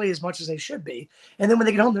physically as much as they should be. And then when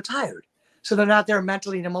they get home, they're tired. So they're not there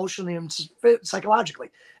mentally and emotionally and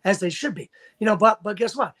psychologically as they should be. But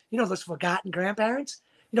guess what? Those forgotten grandparents,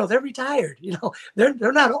 they're retired.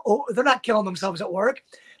 They're not killing themselves at work.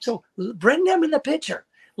 So bring them in the picture.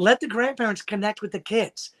 Let the grandparents connect with the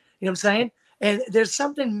kids. You know what I'm saying? And there's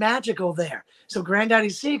something magical there. So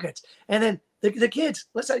Granddaddy's Secrets. And then the kids,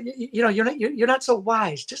 listen, you're not so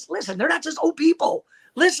wise. Just listen. They're not just old people.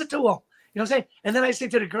 Listen to them. You know what I'm saying? And then I say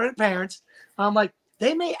to the grandparents, I'm like,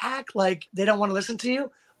 they may act like they don't want to listen to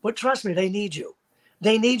you, but trust me, they need you.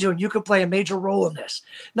 They need you, and you could play a major role in this.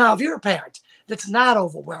 Now, if you're a parent that's not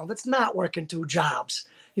overwhelmed, that's not working 2 jobs,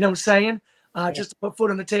 you know what I'm saying? Just to put food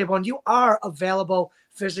on the table, and you are available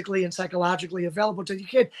physically and psychologically available to your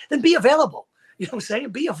kid, then be available. You know what I'm saying?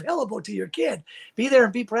 Be available to your kid. Be there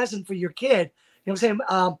and be present for your kid. You know what I'm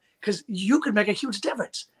saying? Because you could make a huge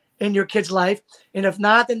difference in your kid's life. And if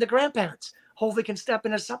not, then the grandparents hopefully can step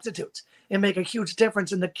in as substitutes and make a huge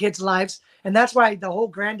difference in the kids' lives. And that's why the whole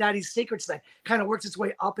Granddaddy's Secrets thing kind of works its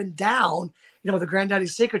way up and down, the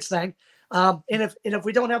Granddaddy's Secrets thing. And if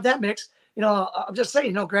we don't have that mix, I'm just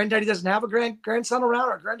saying, Granddaddy doesn't have a grandson around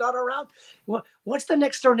or granddaughter around. What's the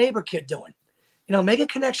next door neighbor kid doing? Make a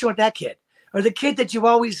connection with that kid, or the kid that you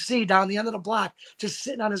always see down the end of the block, just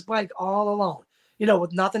sitting on his bike all alone,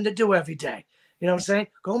 with nothing to do every day. You know what I'm saying?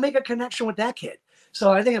 Go make a connection with that kid.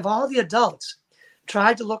 So I think if all the adults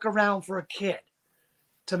tried to look around for a kid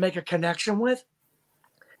to make a connection with,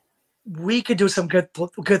 we could do some good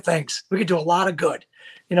things. We could do a lot of good,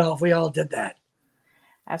 if we all did that.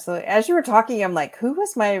 Absolutely. As you were talking, I'm like, who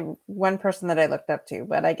was my one person that I looked up to?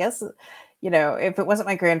 But I guess, if it wasn't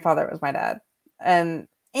my grandfather, it was my dad. And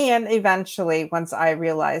eventually, once I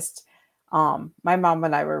realized my mom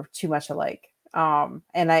and I were too much alike, and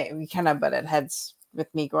we kind of butted heads with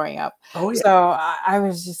me growing up. Oh, yeah. So I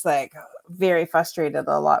was just like very frustrated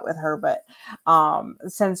a lot with her. But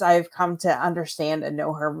since I've come to understand and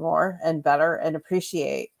know her more and better and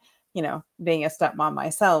appreciate, being a stepmom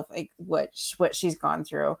myself, like what she's gone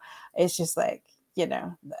through, it's just like,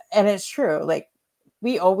 and it's true. Like,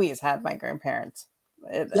 we always had my grandparents,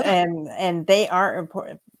 and they are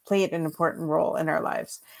important, played an important role in our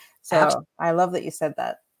lives. So absolutely. I love that you said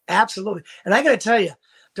that. Absolutely. And I got to tell you,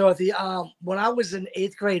 Dorothy, when I was in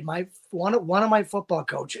 8th grade, one of my football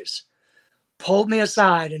coaches pulled me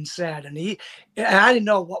aside and said, and I didn't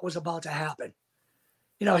know what was about to happen.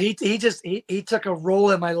 He took a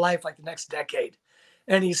role in my life like the next decade.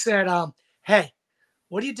 And he said, hey,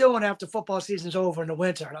 what are you doing after football season's over in the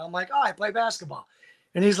winter? And I'm like, oh, I play basketball.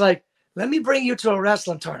 And he's like, let me bring you to a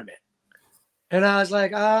wrestling tournament. And I was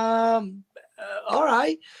like, all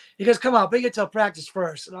right. He goes, come on, bring it to practice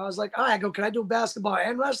first. And I was like, all right. I go, can I do basketball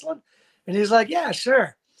and wrestling? And he's like, yeah,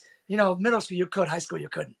 sure. Middle school you could, high school you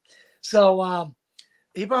couldn't. So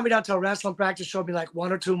he brought me down to a wrestling practice, showed me like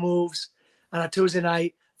 1 or 2 moves on a Tuesday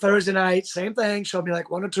night. Thursday night, same thing, showed me like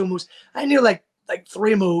 1 or 2 moves. I knew like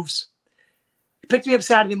 3 moves. He picked me up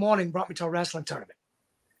Saturday morning, brought me to a wrestling tournament.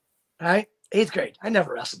 All right, 8th grade. I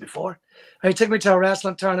never wrestled before. He took me to a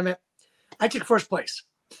wrestling tournament. I took first place,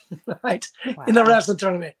 right, wow, in the wrestling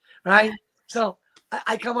tournament, right? So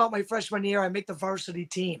I come out my freshman year. I make the varsity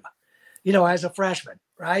team, as a freshman,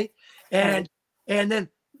 right? And then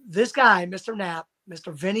this guy, Mr. Knapp,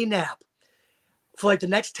 Mr. Vinny Knapp, for like the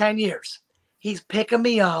next 10 years, he's picking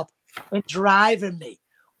me up and driving me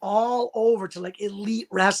all over to like elite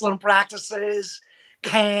wrestling practices,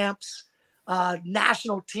 camps,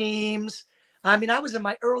 national teams. I mean, I was in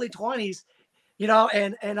my early 20s,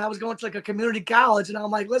 and I was going to like a community college, and I'm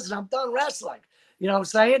like, listen, I'm done wrestling. You know what I'm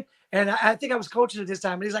saying? And I think I was coaching at this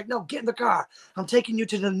time. And he's like, no, get in the car. I'm taking you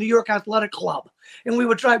to the New York Athletic Club. And we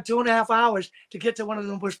would drive 2.5 hours to get to one of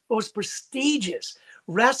the most prestigious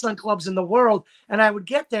wrestling clubs in the world. And I would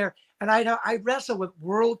get there, and I'd wrestle with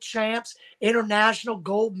world champs, international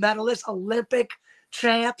gold medalists, Olympic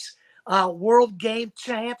champs, world game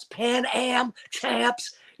champs, Pan Am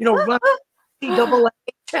champs, NCAA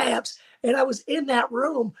champs. And I was in that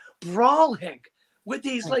room brawling with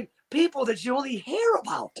these like people that you only hear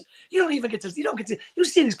about. You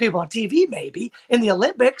see these people on TV maybe in the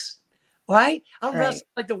Olympics, right? I'm wrestling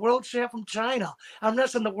like the world champ from China. I'm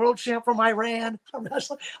wrestling the world champ from Iran. I'm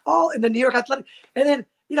wrestling all in the New York Athletic. And then,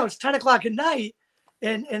 it's 10 o'clock at night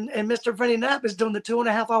and Mr. Vinny Knapp is doing the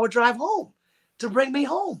 2.5-hour drive home to bring me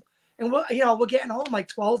home. And we're getting home like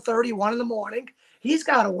 12:30, 1 in the morning. He's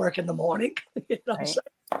got to work in the morning. Right.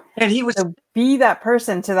 And he was so be that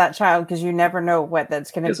person to that child, because you never know what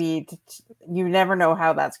that's going to be. You never know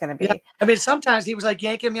how that's going to be. Yeah. I mean, sometimes he was like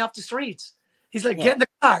yanking me off the streets. He's like, get in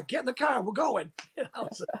the car, we're going.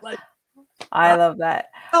 So like, I love that.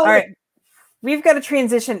 All right. We've got to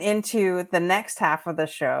transition into the next half of the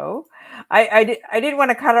show. I didn't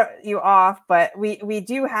want to cut you off, but we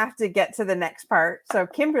do have to get to the next part. So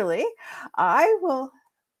Kimberly,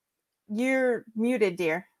 you're muted,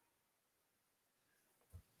 dear.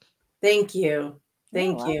 Thank you.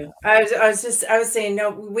 Thank you. I was saying, no,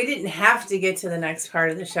 we didn't have to get to the next part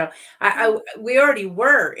of the show. We already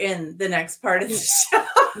were in the next part of the show.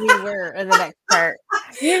 We were in the next part.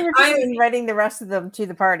 You were just inviting the rest of them to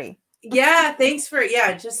the party. Yeah. Thanks for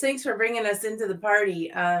bringing us into the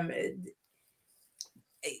party.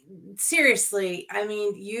 Seriously, I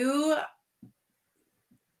mean,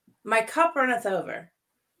 my cup runneth over.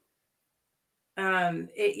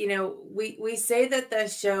 We say that the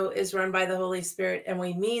show is run by the Holy Spirit, and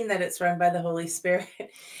we mean that it's run by the Holy Spirit.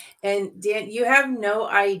 And Dan, you have no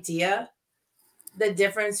idea the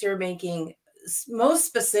difference you're making, most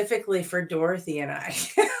specifically for Dorothy and I.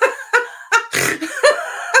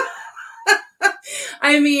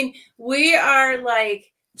 I mean, we are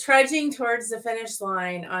like trudging towards the finish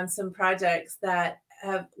line on some projects that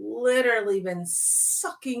have literally been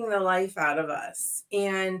sucking the life out of us.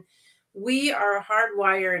 And we are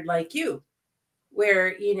hardwired like you,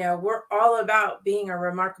 where, we're all about being a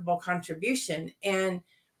remarkable contribution. And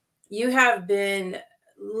you have been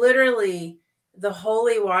literally the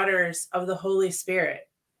holy waters of the Holy Spirit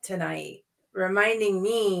tonight, reminding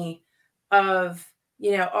me of,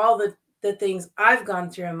 all the things I've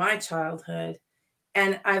gone through in my childhood.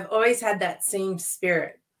 And I've always had that same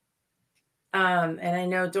spirit. And I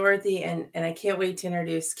know Dorothy, and I can't wait to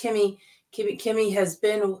introduce Kimmy. Kimmy has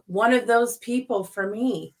been one of those people for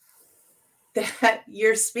me that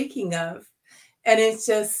you're speaking of. And it's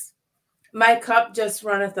just, my cup just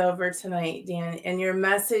runneth over tonight, Dan. And your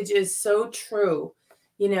message is so true,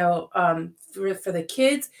 for the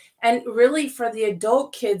kids, and really for the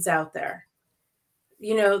adult kids out there.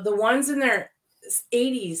 The ones in their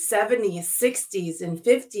 80s, 70s, 60s, and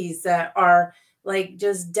 50s that are like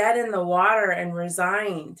just dead in the water and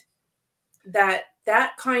resigned, that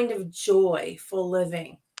kind of joyful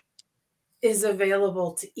living is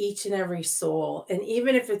available to each and every soul. And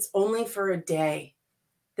even if it's only for a day,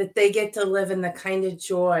 that they get to live in the kind of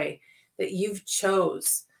joy that you've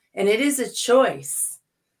chose. And it is a choice,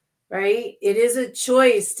 right? It is a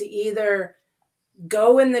choice to either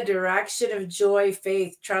go in the direction of joy,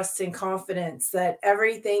 faith, trust, and confidence that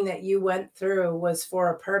everything that you went through was for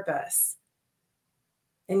a purpose.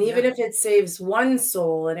 And even if it saves one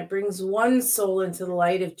soul and it brings one soul into the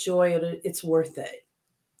light of joy, it's worth it.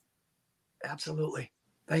 Absolutely.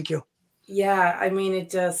 Thank you. Yeah. I mean, it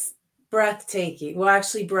just breathtaking. Well,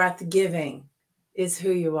 actually, breath giving is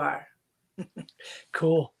who you are.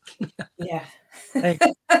 Cool. Yeah. Thanks.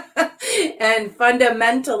 And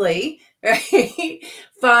fundamentally, right?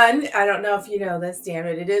 Fun. I don't know if you know this, Dan,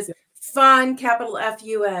 but it is fun, capital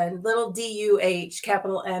F-U-N, little D-U-H,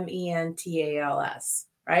 capital M-E-N-T-A-L-S,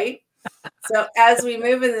 right? So as we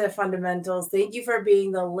move into the fundamentals, thank you for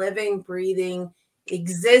being the living, breathing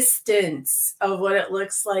existence of what it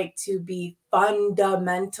looks like to be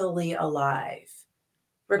fundamentally alive,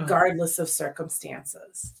 regardless of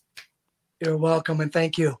circumstances. You're welcome, and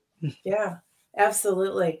thank you. Yeah,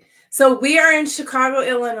 absolutely. So we are in Chicago,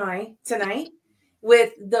 Illinois tonight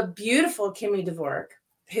with the beautiful Kimmy DeVork,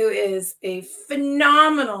 who is a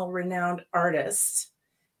phenomenal, renowned artist.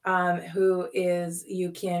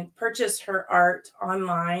 You can purchase her art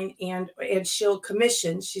online and she'll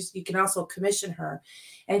commission. You can also commission her,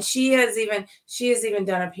 and she has even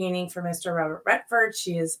done a painting for Mr. Robert Redford.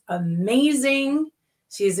 She is amazing.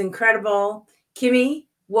 She is incredible. Kimmy,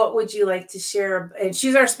 what would you like to share? And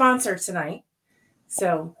she's our sponsor tonight.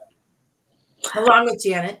 So along with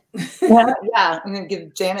Janet. Yeah, I'm going to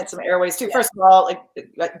give Janet some airways too. Yeah. First of all,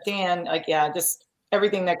 like Dan, just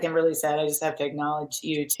everything that Kimberly said, I just have to acknowledge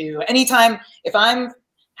you too. Anytime, if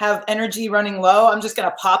have energy running low, I'm just going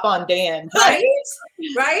to pop on Dan. Right?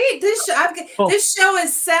 Right? This show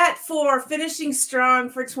is set for finishing strong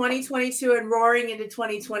for 2022 and roaring into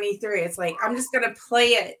 2023. It's like, I'm just going to play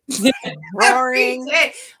it. Roaring.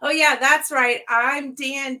 Oh, yeah, that's right. I'm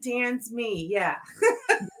Dan. Dan's me. Yeah.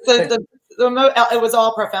 It was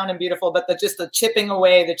all profound and beautiful, but the chipping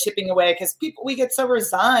away, because we get so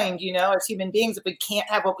resigned, as human beings, if we can't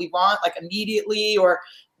have what we want, like immediately, or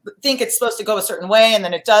think it's supposed to go a certain way and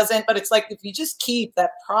then it doesn't. But it's like, if you just keep that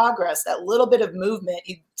progress, that little bit of movement,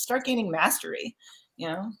 you start gaining mastery,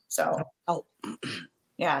 so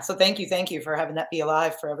yeah. So thank you for having that be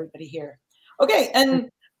alive for everybody here. Okay. And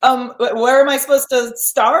where am I supposed to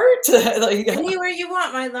start? Anywhere you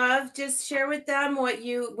want, my love. Just share with them what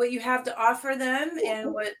you have to offer them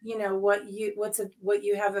and what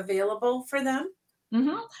you have available for them.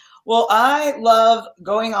 Mm-hmm. Well, I love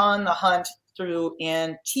going on the hunt through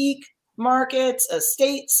antique markets,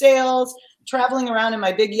 estate sales, traveling around in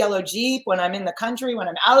my big yellow Jeep when I'm in the country. When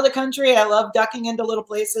I'm out of the country, I love ducking into little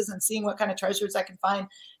places and seeing what kind of treasures I can find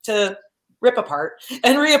to rip apart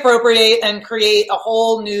and reappropriate and create a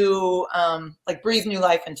whole new, breathe new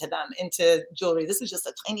life into them, into jewelry. This is just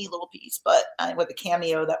a tiny little piece, but with a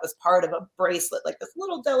cameo that was part of a bracelet, like this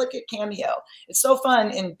little delicate cameo. It's so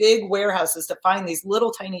fun in big warehouses to find these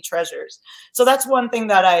little tiny treasures. So that's one thing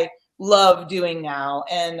that I love doing now.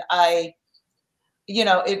 And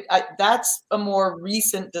that's a more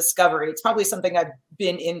recent discovery. It's probably something I've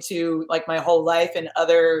been into like my whole life, and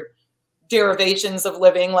other derivations of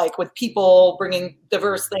living, like with people bringing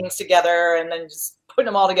diverse things together and then just putting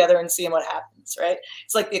them all together and seeing what happens, right?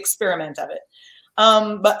 It's like the experiment of it.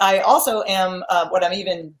 But I also am, what I'm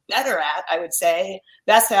even better at, I would say,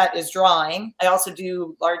 best at, is drawing. I also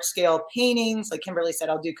do large scale paintings. Like Kimberly said,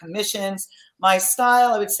 I'll do commissions. My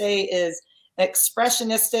style, I would say, is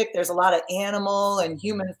expressionistic. There's a lot of animal and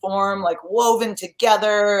human form like woven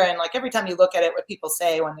together. And like every time you look at it, what people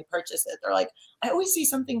say when they purchase it, they're like, I always see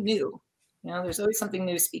something new. There's always something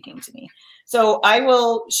new speaking to me. So I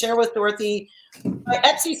will share with Dorothy. My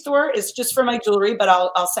Etsy store is just for my jewelry, but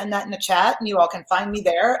I'll send that in the chat, and you all can find me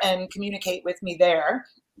there and communicate with me there.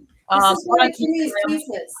 Oh,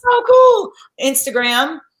 cool.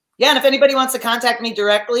 Instagram. Yeah, and if anybody wants to contact me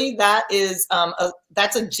directly, that's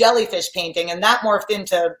a jellyfish painting, and that morphed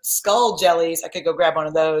into skull jellies. I could go grab one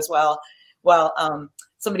of those while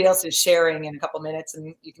somebody else is sharing in a couple minutes,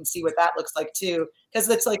 and you can see what that looks like too, because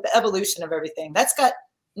it's like the evolution of everything. That's got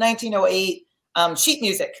 1908 sheet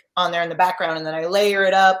music on there in the background, and then I layer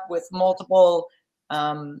it up with multiple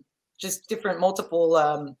gel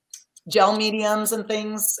mediums and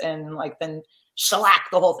things, and then shellac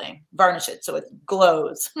the whole thing, varnish it so it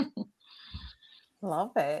glows.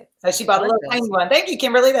 Love it. So she bought a little tiny one. Thank you,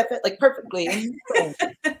 Kimberly. That fit perfectly.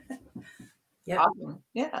 Yeah. Awesome.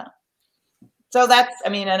 Yeah. So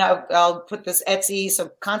and I'll put this Etsy. So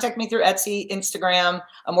contact me through Etsy, Instagram.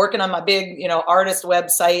 I'm working on my big, artist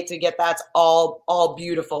website to get that's all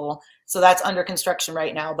beautiful. So that's under construction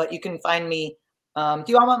right now, but you can find me. Do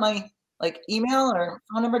you all want my like email or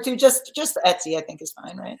phone number too? Just Etsy, I think is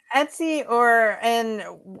fine, right? Etsy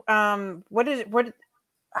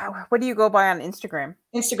what do you go by on Instagram?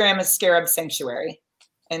 Instagram is Scarab Sanctuary,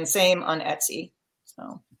 and same on Etsy.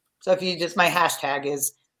 So if you just, my hashtag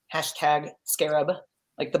is #Scarab,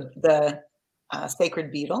 like the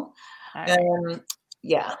sacred beetle. Right.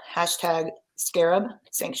 Yeah, #Scarab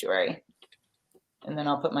Sanctuary. And then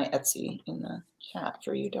I'll put my Etsy in the chat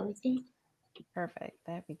for you, Dorothy. Perfect.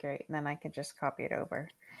 That'd be great. And then I could just copy it over.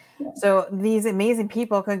 Yeah. So these amazing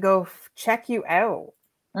people can go check you out.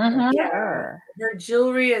 Yeah, Sure. her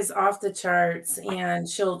jewelry is off the charts, and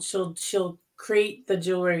she'll create the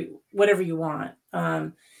jewelry whatever you want.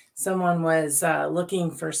 Someone was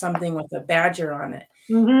looking for something with a badger on it.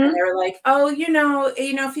 And they were like, oh,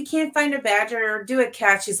 if you can't find a badger, do a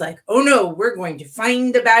cat. She's like, oh no, we're going to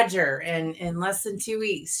find the badger. And in less than 2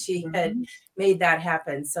 weeks, she had made that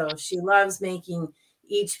happen. So she loves making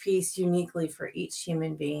each piece uniquely for each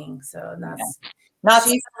human being. So that's not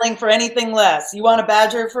settling for anything less. You want a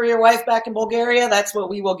badger for your wife back in Bulgaria? That's what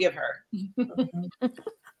we will give her.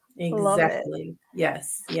 Exactly.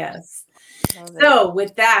 Yes. So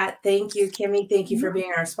with that, thank you, Kimmy. Thank you for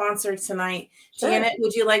being our sponsor tonight. Sure. Janet,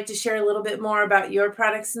 would you like to share a little bit more about your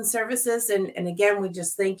products and services? And again, we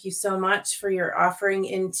just thank you so much for your offering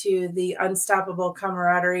into the Unstoppable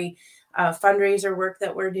Camaraderie fundraiser work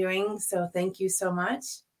that we're doing. So thank you so much.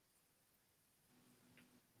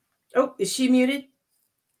 Oh, is she muted?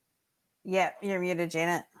 Yeah, you're muted,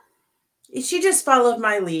 Janet. She just followed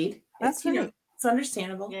my lead. That's right. It's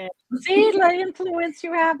understandable. Yeah. See the influence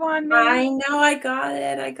you have on me. I know. I got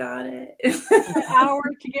it. An hour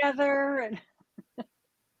together. And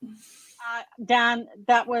Dan,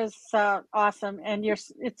 that was awesome. And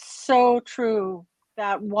it's so true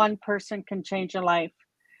that one person can change a life.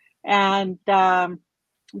 And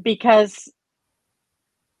because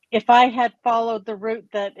if I had followed the route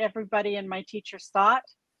that everybody and my teachers thought,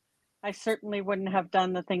 I certainly wouldn't have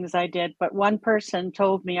done the things I did. But one person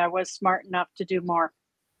told me I was smart enough to do more.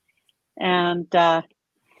 And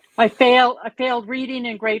I failed reading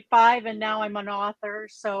in grade 5, and now I'm an author.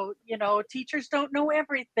 So, teachers don't know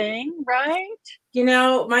everything, right?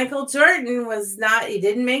 Michael Jordan he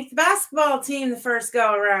didn't make the basketball team the first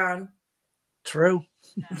go around. True.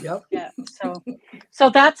 Yep. Yeah. So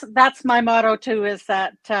that's my motto too, is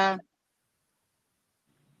that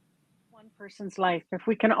one person's life. If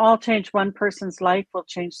we can all change one person's life, we'll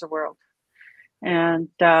change the world. And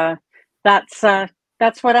that's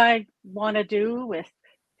what I want to do. With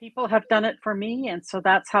people have done it for me, and so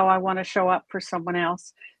that's how I want to show up for someone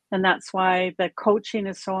else. And that's why the coaching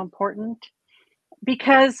is so important,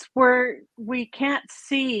 because we can't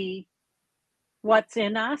see what's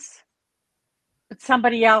in us, but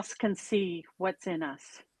somebody else can see what's in us.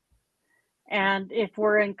 And if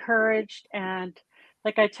we're encouraged, and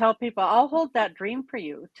like I tell people, I'll hold that dream for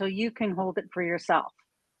you till you can hold it for yourself.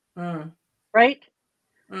 Right?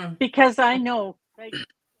 Because I know, if it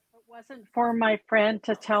wasn't for my friend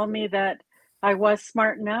to tell me that I was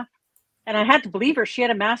smart enough, and I had to believe her. She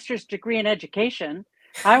had a master's degree in education.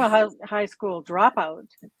 I'm a high school dropout.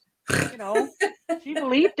 She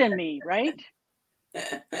believed in me, right?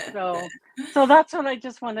 So that's what I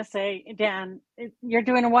just want to say, Dan. You're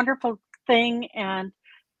doing a wonderful thing, and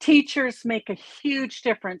teachers make a huge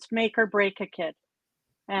difference, make or break a kid.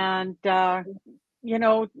 And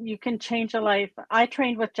you can change a life. I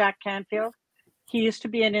trained with Jack Canfield. He used to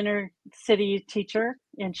be an inner city teacher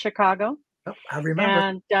in Chicago. Oh, I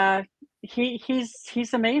remember. And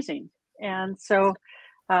he's amazing. And so,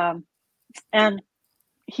 and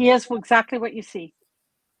he is exactly what you see.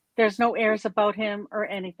 There's no airs about him or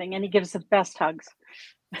anything, and he gives the best hugs.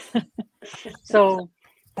 So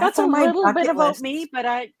that's a little bit about me, but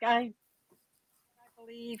I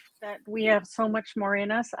believe that we have so much more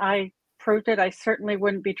in us. I proved it. I certainly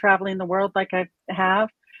wouldn't be traveling the world like I have,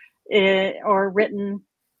 or written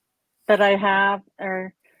that I have,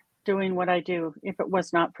 or doing what I do, if it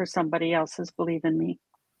was not for somebody else's belief in me.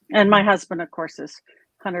 And my husband, of course, is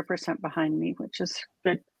 100% behind me, which is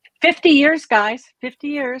good. 50 years, guys. 50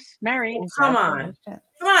 years married. Oh, come on.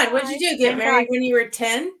 What'd you do? Get married when you were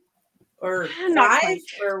 10 or 5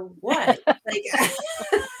 or what?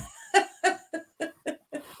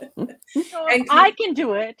 So if I can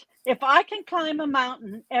do it, if I can climb a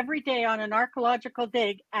mountain every day on an archaeological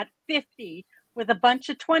dig at 50 with a bunch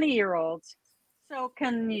of 20-year-olds, so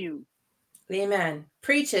can you. Amen.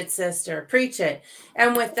 Preach it, sister. Preach it.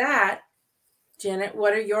 And with that, Janet,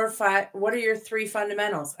 what are your 3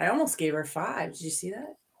 fundamentals? I almost gave her 5. Did you see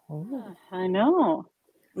that? Oh, I know.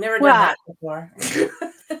 Never done that before. I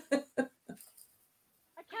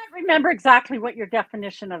can't can't remember exactly what your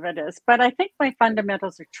definition of it is, but I think my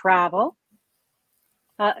fundamentals are travel.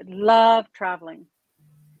 Love traveling.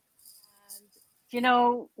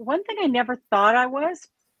 And, one thing I never thought I was,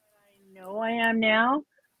 but I know I am now,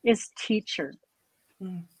 is teacher.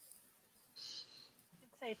 Mm. You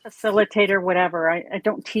can say facilitator, whatever. I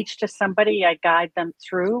don't teach to somebody. I guide them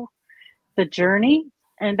through the journey,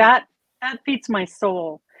 and that feeds my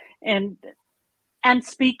soul. And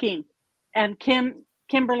speaking, and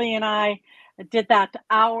Kimberly and I did that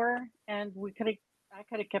hour, and I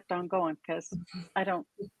could have kept on going, because I don't,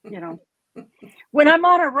 when I'm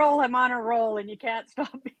on a roll, and you can't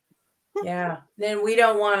stop me. Yeah, then we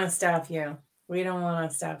don't want to stop you. We don't want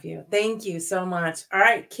to stop you. Thank you so much. All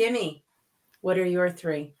right, Kimmy, what are your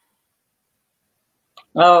 3?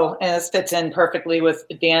 Oh, and this fits in perfectly with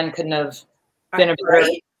Dan couldn't have been a better,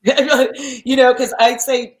 Right? because I'd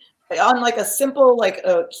say on like a simple, like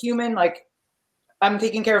a human, like I'm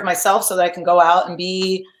taking care of myself so that I can go out and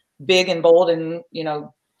be big and bold and,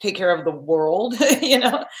 take care of the world,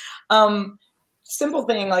 simple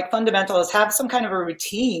thing, like fundamental, is have some kind of a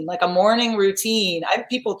routine, like a morning routine. I have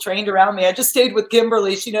people trained around me. I just stayed with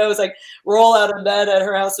Kimberly. She knows, like, roll out of bed at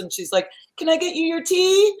her house and she's like, can I get you your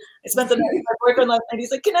tea? I spent the night with my boyfriend last night.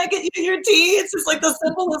 He's like, can I get you your tea? It's just like the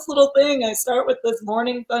simplest little thing. I start with this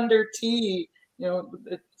morning thunder tea.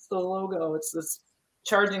 It's the logo. It's this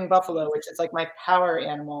charging buffalo, which is like my power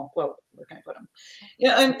animal. Whoa, where can I put him?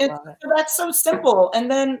 And that's so simple. And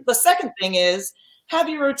then the second thing is, have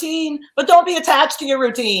your routine, but don't be attached to your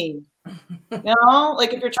routine.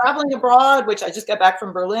 Like if you're traveling abroad, which I just got back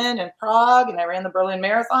from Berlin and Prague, and I ran the Berlin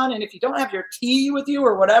Marathon. And if you don't have your tea with you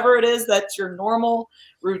or whatever it is that's your normal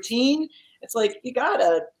routine, it's like you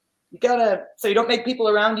gotta, so you don't make people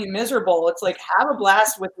around you miserable. It's like, have a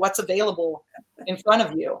blast with what's available in front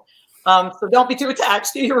of you. So don't be too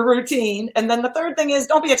attached to your routine. And then the third thing is,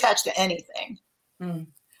 don't be attached to anything.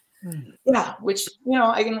 Yeah, which,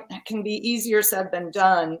 can be easier said than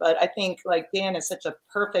done. But I think like Dan is such a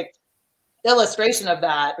perfect illustration of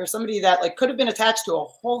that, or somebody that like could have been attached to a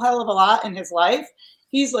whole hell of a lot in his life.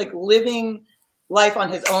 He's like living life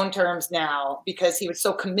on his own terms now because he was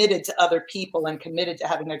so committed to other people and committed to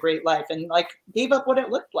having a great life, and like gave up what it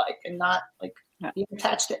looked like and not like being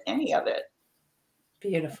attached to any of it.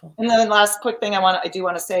 Beautiful. And then last quick thing I do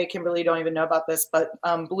want to say, Kimberly, you don't even know about this, but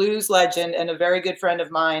blues legend and a very good friend of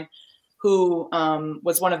mine who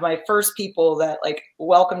was one of my first people that like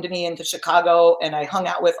welcomed me into Chicago and I hung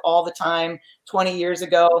out with all the time 20 years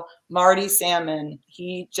ago, Marty Salmon.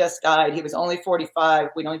 He just died. He was only 45.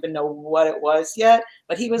 We don't even know what it was yet,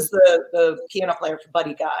 but he was the piano player for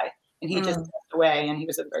Buddy Guy, and he just passed away, and he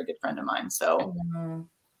was a very good friend of mine. So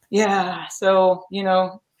yeah, so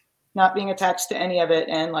not being attached to any of it,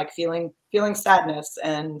 and like feeling sadness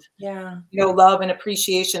and love and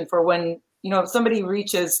appreciation for when somebody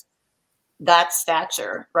reaches that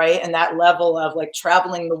stature, right, and that level of like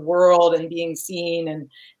traveling the world and being seen and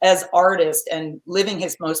as artist and living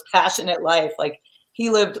his most passionate life. Like he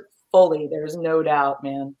lived fully, there's no doubt,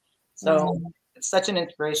 man. So it's such an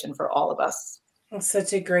inspiration for all of us. Well,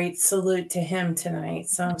 such a great salute to him tonight.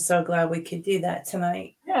 So I'm so glad we could do that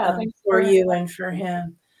tonight. Thanks for you and for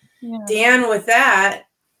him. Yeah. Dan, with that,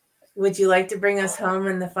 would you like to bring us home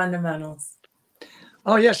in the fundamentals?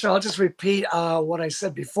 Oh, yeah, sure. I'll just repeat what I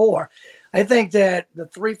said before. I think that the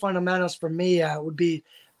 3 fundamentals for me would be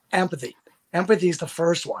empathy. Empathy is the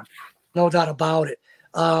first one, no doubt about it.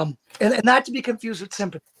 And not to be confused with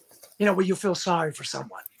sympathy, where you feel sorry for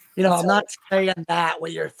someone. I'm not saying that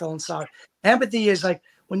where you're feeling sorry. Empathy is like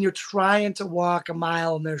when you're trying to walk a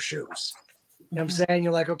mile in their shoes. You know what I'm saying?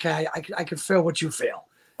 You're like, okay, I can feel what you feel.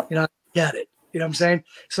 I get it. You know what I'm saying?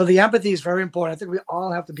 So the empathy is very important. I think we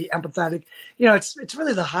all have to be empathetic. It's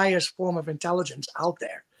really the highest form of intelligence out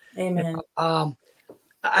there. Amen.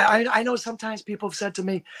 I know sometimes people have said to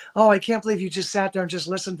me, oh, I can't believe you just sat there and just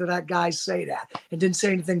listened to that guy say that and didn't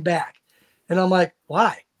say anything back. And I'm like,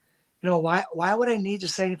 why? Why would I need to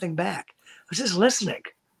say anything back? I was just listening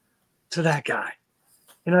to that guy.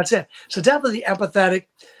 That's it. So definitely empathetic,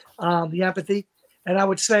 the empathy. And I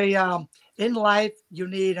would say in life, you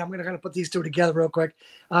need, I'm going to kind of put these two together real quick.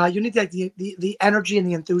 You need like the energy and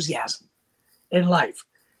the enthusiasm in life.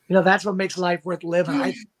 That's what makes life worth living.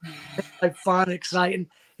 I think like fun, exciting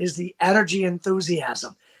is the energy,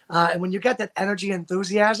 enthusiasm. And when you get that energy,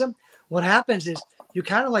 enthusiasm, what happens is you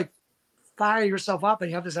kind of like fire yourself up and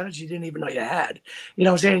you have this energy you didn't even know you had. You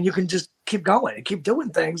know what I'm saying? You can just keep going and keep doing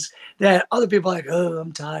things that other people are like, oh,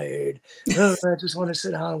 I'm tired. Oh, I just want to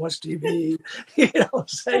sit down and watch TV. You know what I'm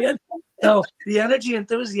saying? So the energy,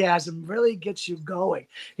 enthusiasm really gets you going.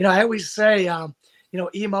 I always say,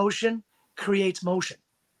 emotion creates motion.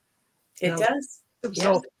 It does.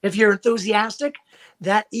 So if you're enthusiastic,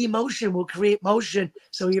 that emotion will create motion.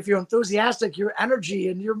 So if you're enthusiastic, your energy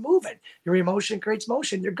and you're moving, your emotion creates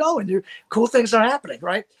motion. You're going, your cool things are happening,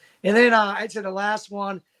 right? And then I'd say the last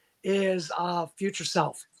one is future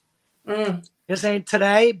self. You're saying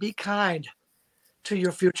today, be kind to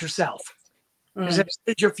your future self. Because what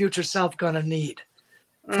is your future self going to need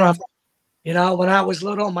from, when I was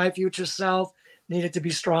little, my future self needed to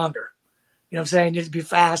be stronger. You know what I'm saying? Needed to be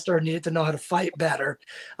faster, needed to know how to fight better.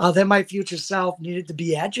 Then my future self needed to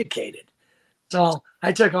be educated. So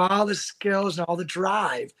I took all the skills and all the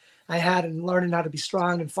drive I had in learning how to be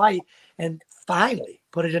strong and fight and finally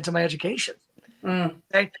put it into my education.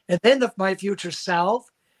 Okay? And then my future self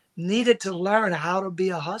needed to learn how to be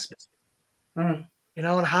a husband, and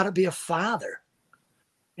how to be a father.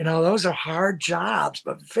 Those are hard jobs,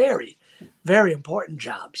 but very, very important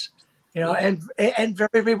jobs. And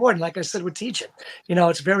very rewarding. Like I said, with teaching,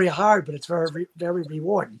 it's very hard, but it's very, very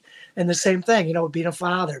rewarding. And the same thing, being a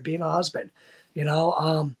father, being a husband,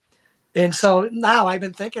 and so now I've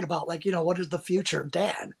been thinking about what does the future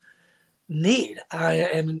dad need?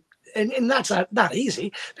 And that's not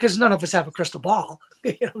easy because none of us have a crystal ball,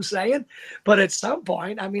 you know what I'm saying? But at some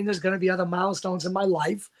point, there's going to be other milestones in my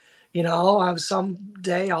life.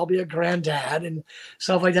 Someday I'll be a granddad and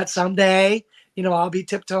stuff like that. Someday, I'll be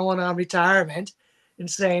tiptoeing on retirement and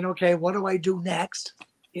saying, okay, what do I do next?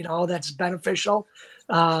 That's beneficial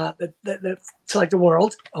to like the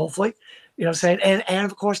world, hopefully, saying, and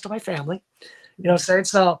of course to my family, saying,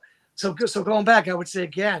 so going back, I would say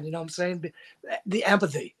again, saying the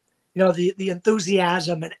empathy, the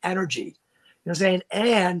enthusiasm and energy, saying,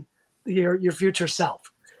 and your future self,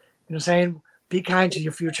 saying, be kind to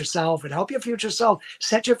your future self and help your future self,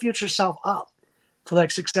 set your future self up for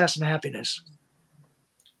success and happiness.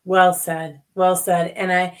 Well said. Well said.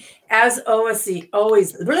 And as always,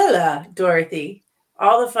 Dorothy,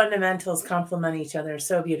 all the fundamentals complement each other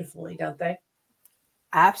so beautifully, don't they?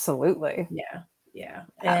 Absolutely. Yeah. Yeah.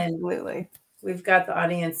 Absolutely. And we've got the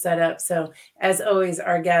audience set up. So as always,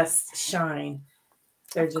 our guests shine.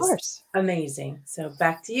 They're just amazing. So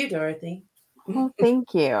back to you, Dorothy. Well,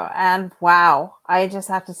 thank you. And wow, I just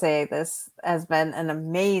have to say this has been an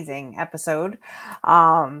amazing episode.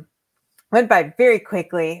 Went by very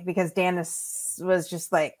quickly because Dan was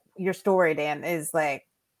just your story, Dan, is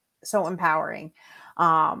so empowering.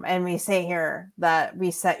 And we say here that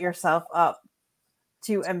we set yourself up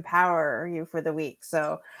to empower you for the week.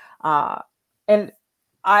 So, and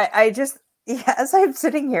I just, as I'm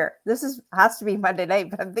sitting here, has to be Monday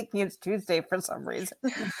night, but I'm thinking it's Tuesday for some reason.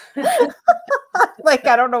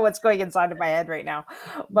 I don't know what's going inside of my head right now,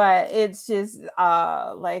 but it's just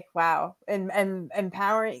wow, and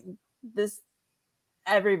empowering this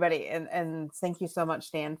everybody, and thank you so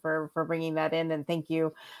much, Dan, for bringing that in, and thank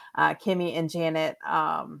you, Kimmy and Janet,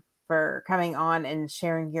 for coming on and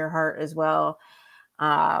sharing your heart as well,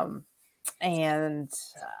 and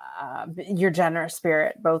your generous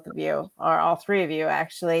spirit, both of you, or all three of you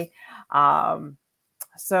actually.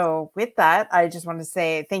 So with that, I just want to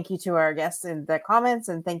say thank you to our guests in the comments,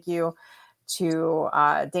 and thank you to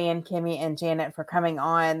Dan, Kimmy, and Janet for coming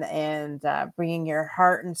on and bringing your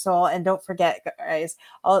heart and soul. And don't forget, guys,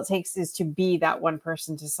 all it takes is to be that one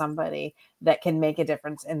person to somebody that can make a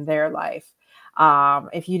difference in their life.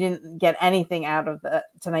 If you didn't get anything out of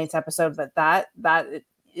tonight's episode, but that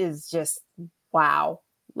is just wow.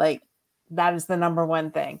 That is the number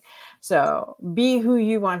one thing. So be who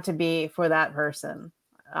you want to be for that person.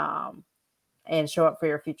 And show up for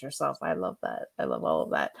your future self. I love that. I love all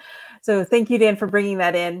of that. So thank you, Dan, for bringing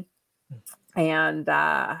that in, and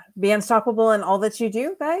be unstoppable in all that you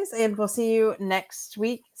do, guys. And we'll see you next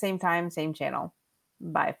week. Same time, same channel.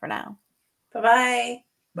 Bye for now. Bye-bye.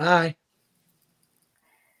 Bye.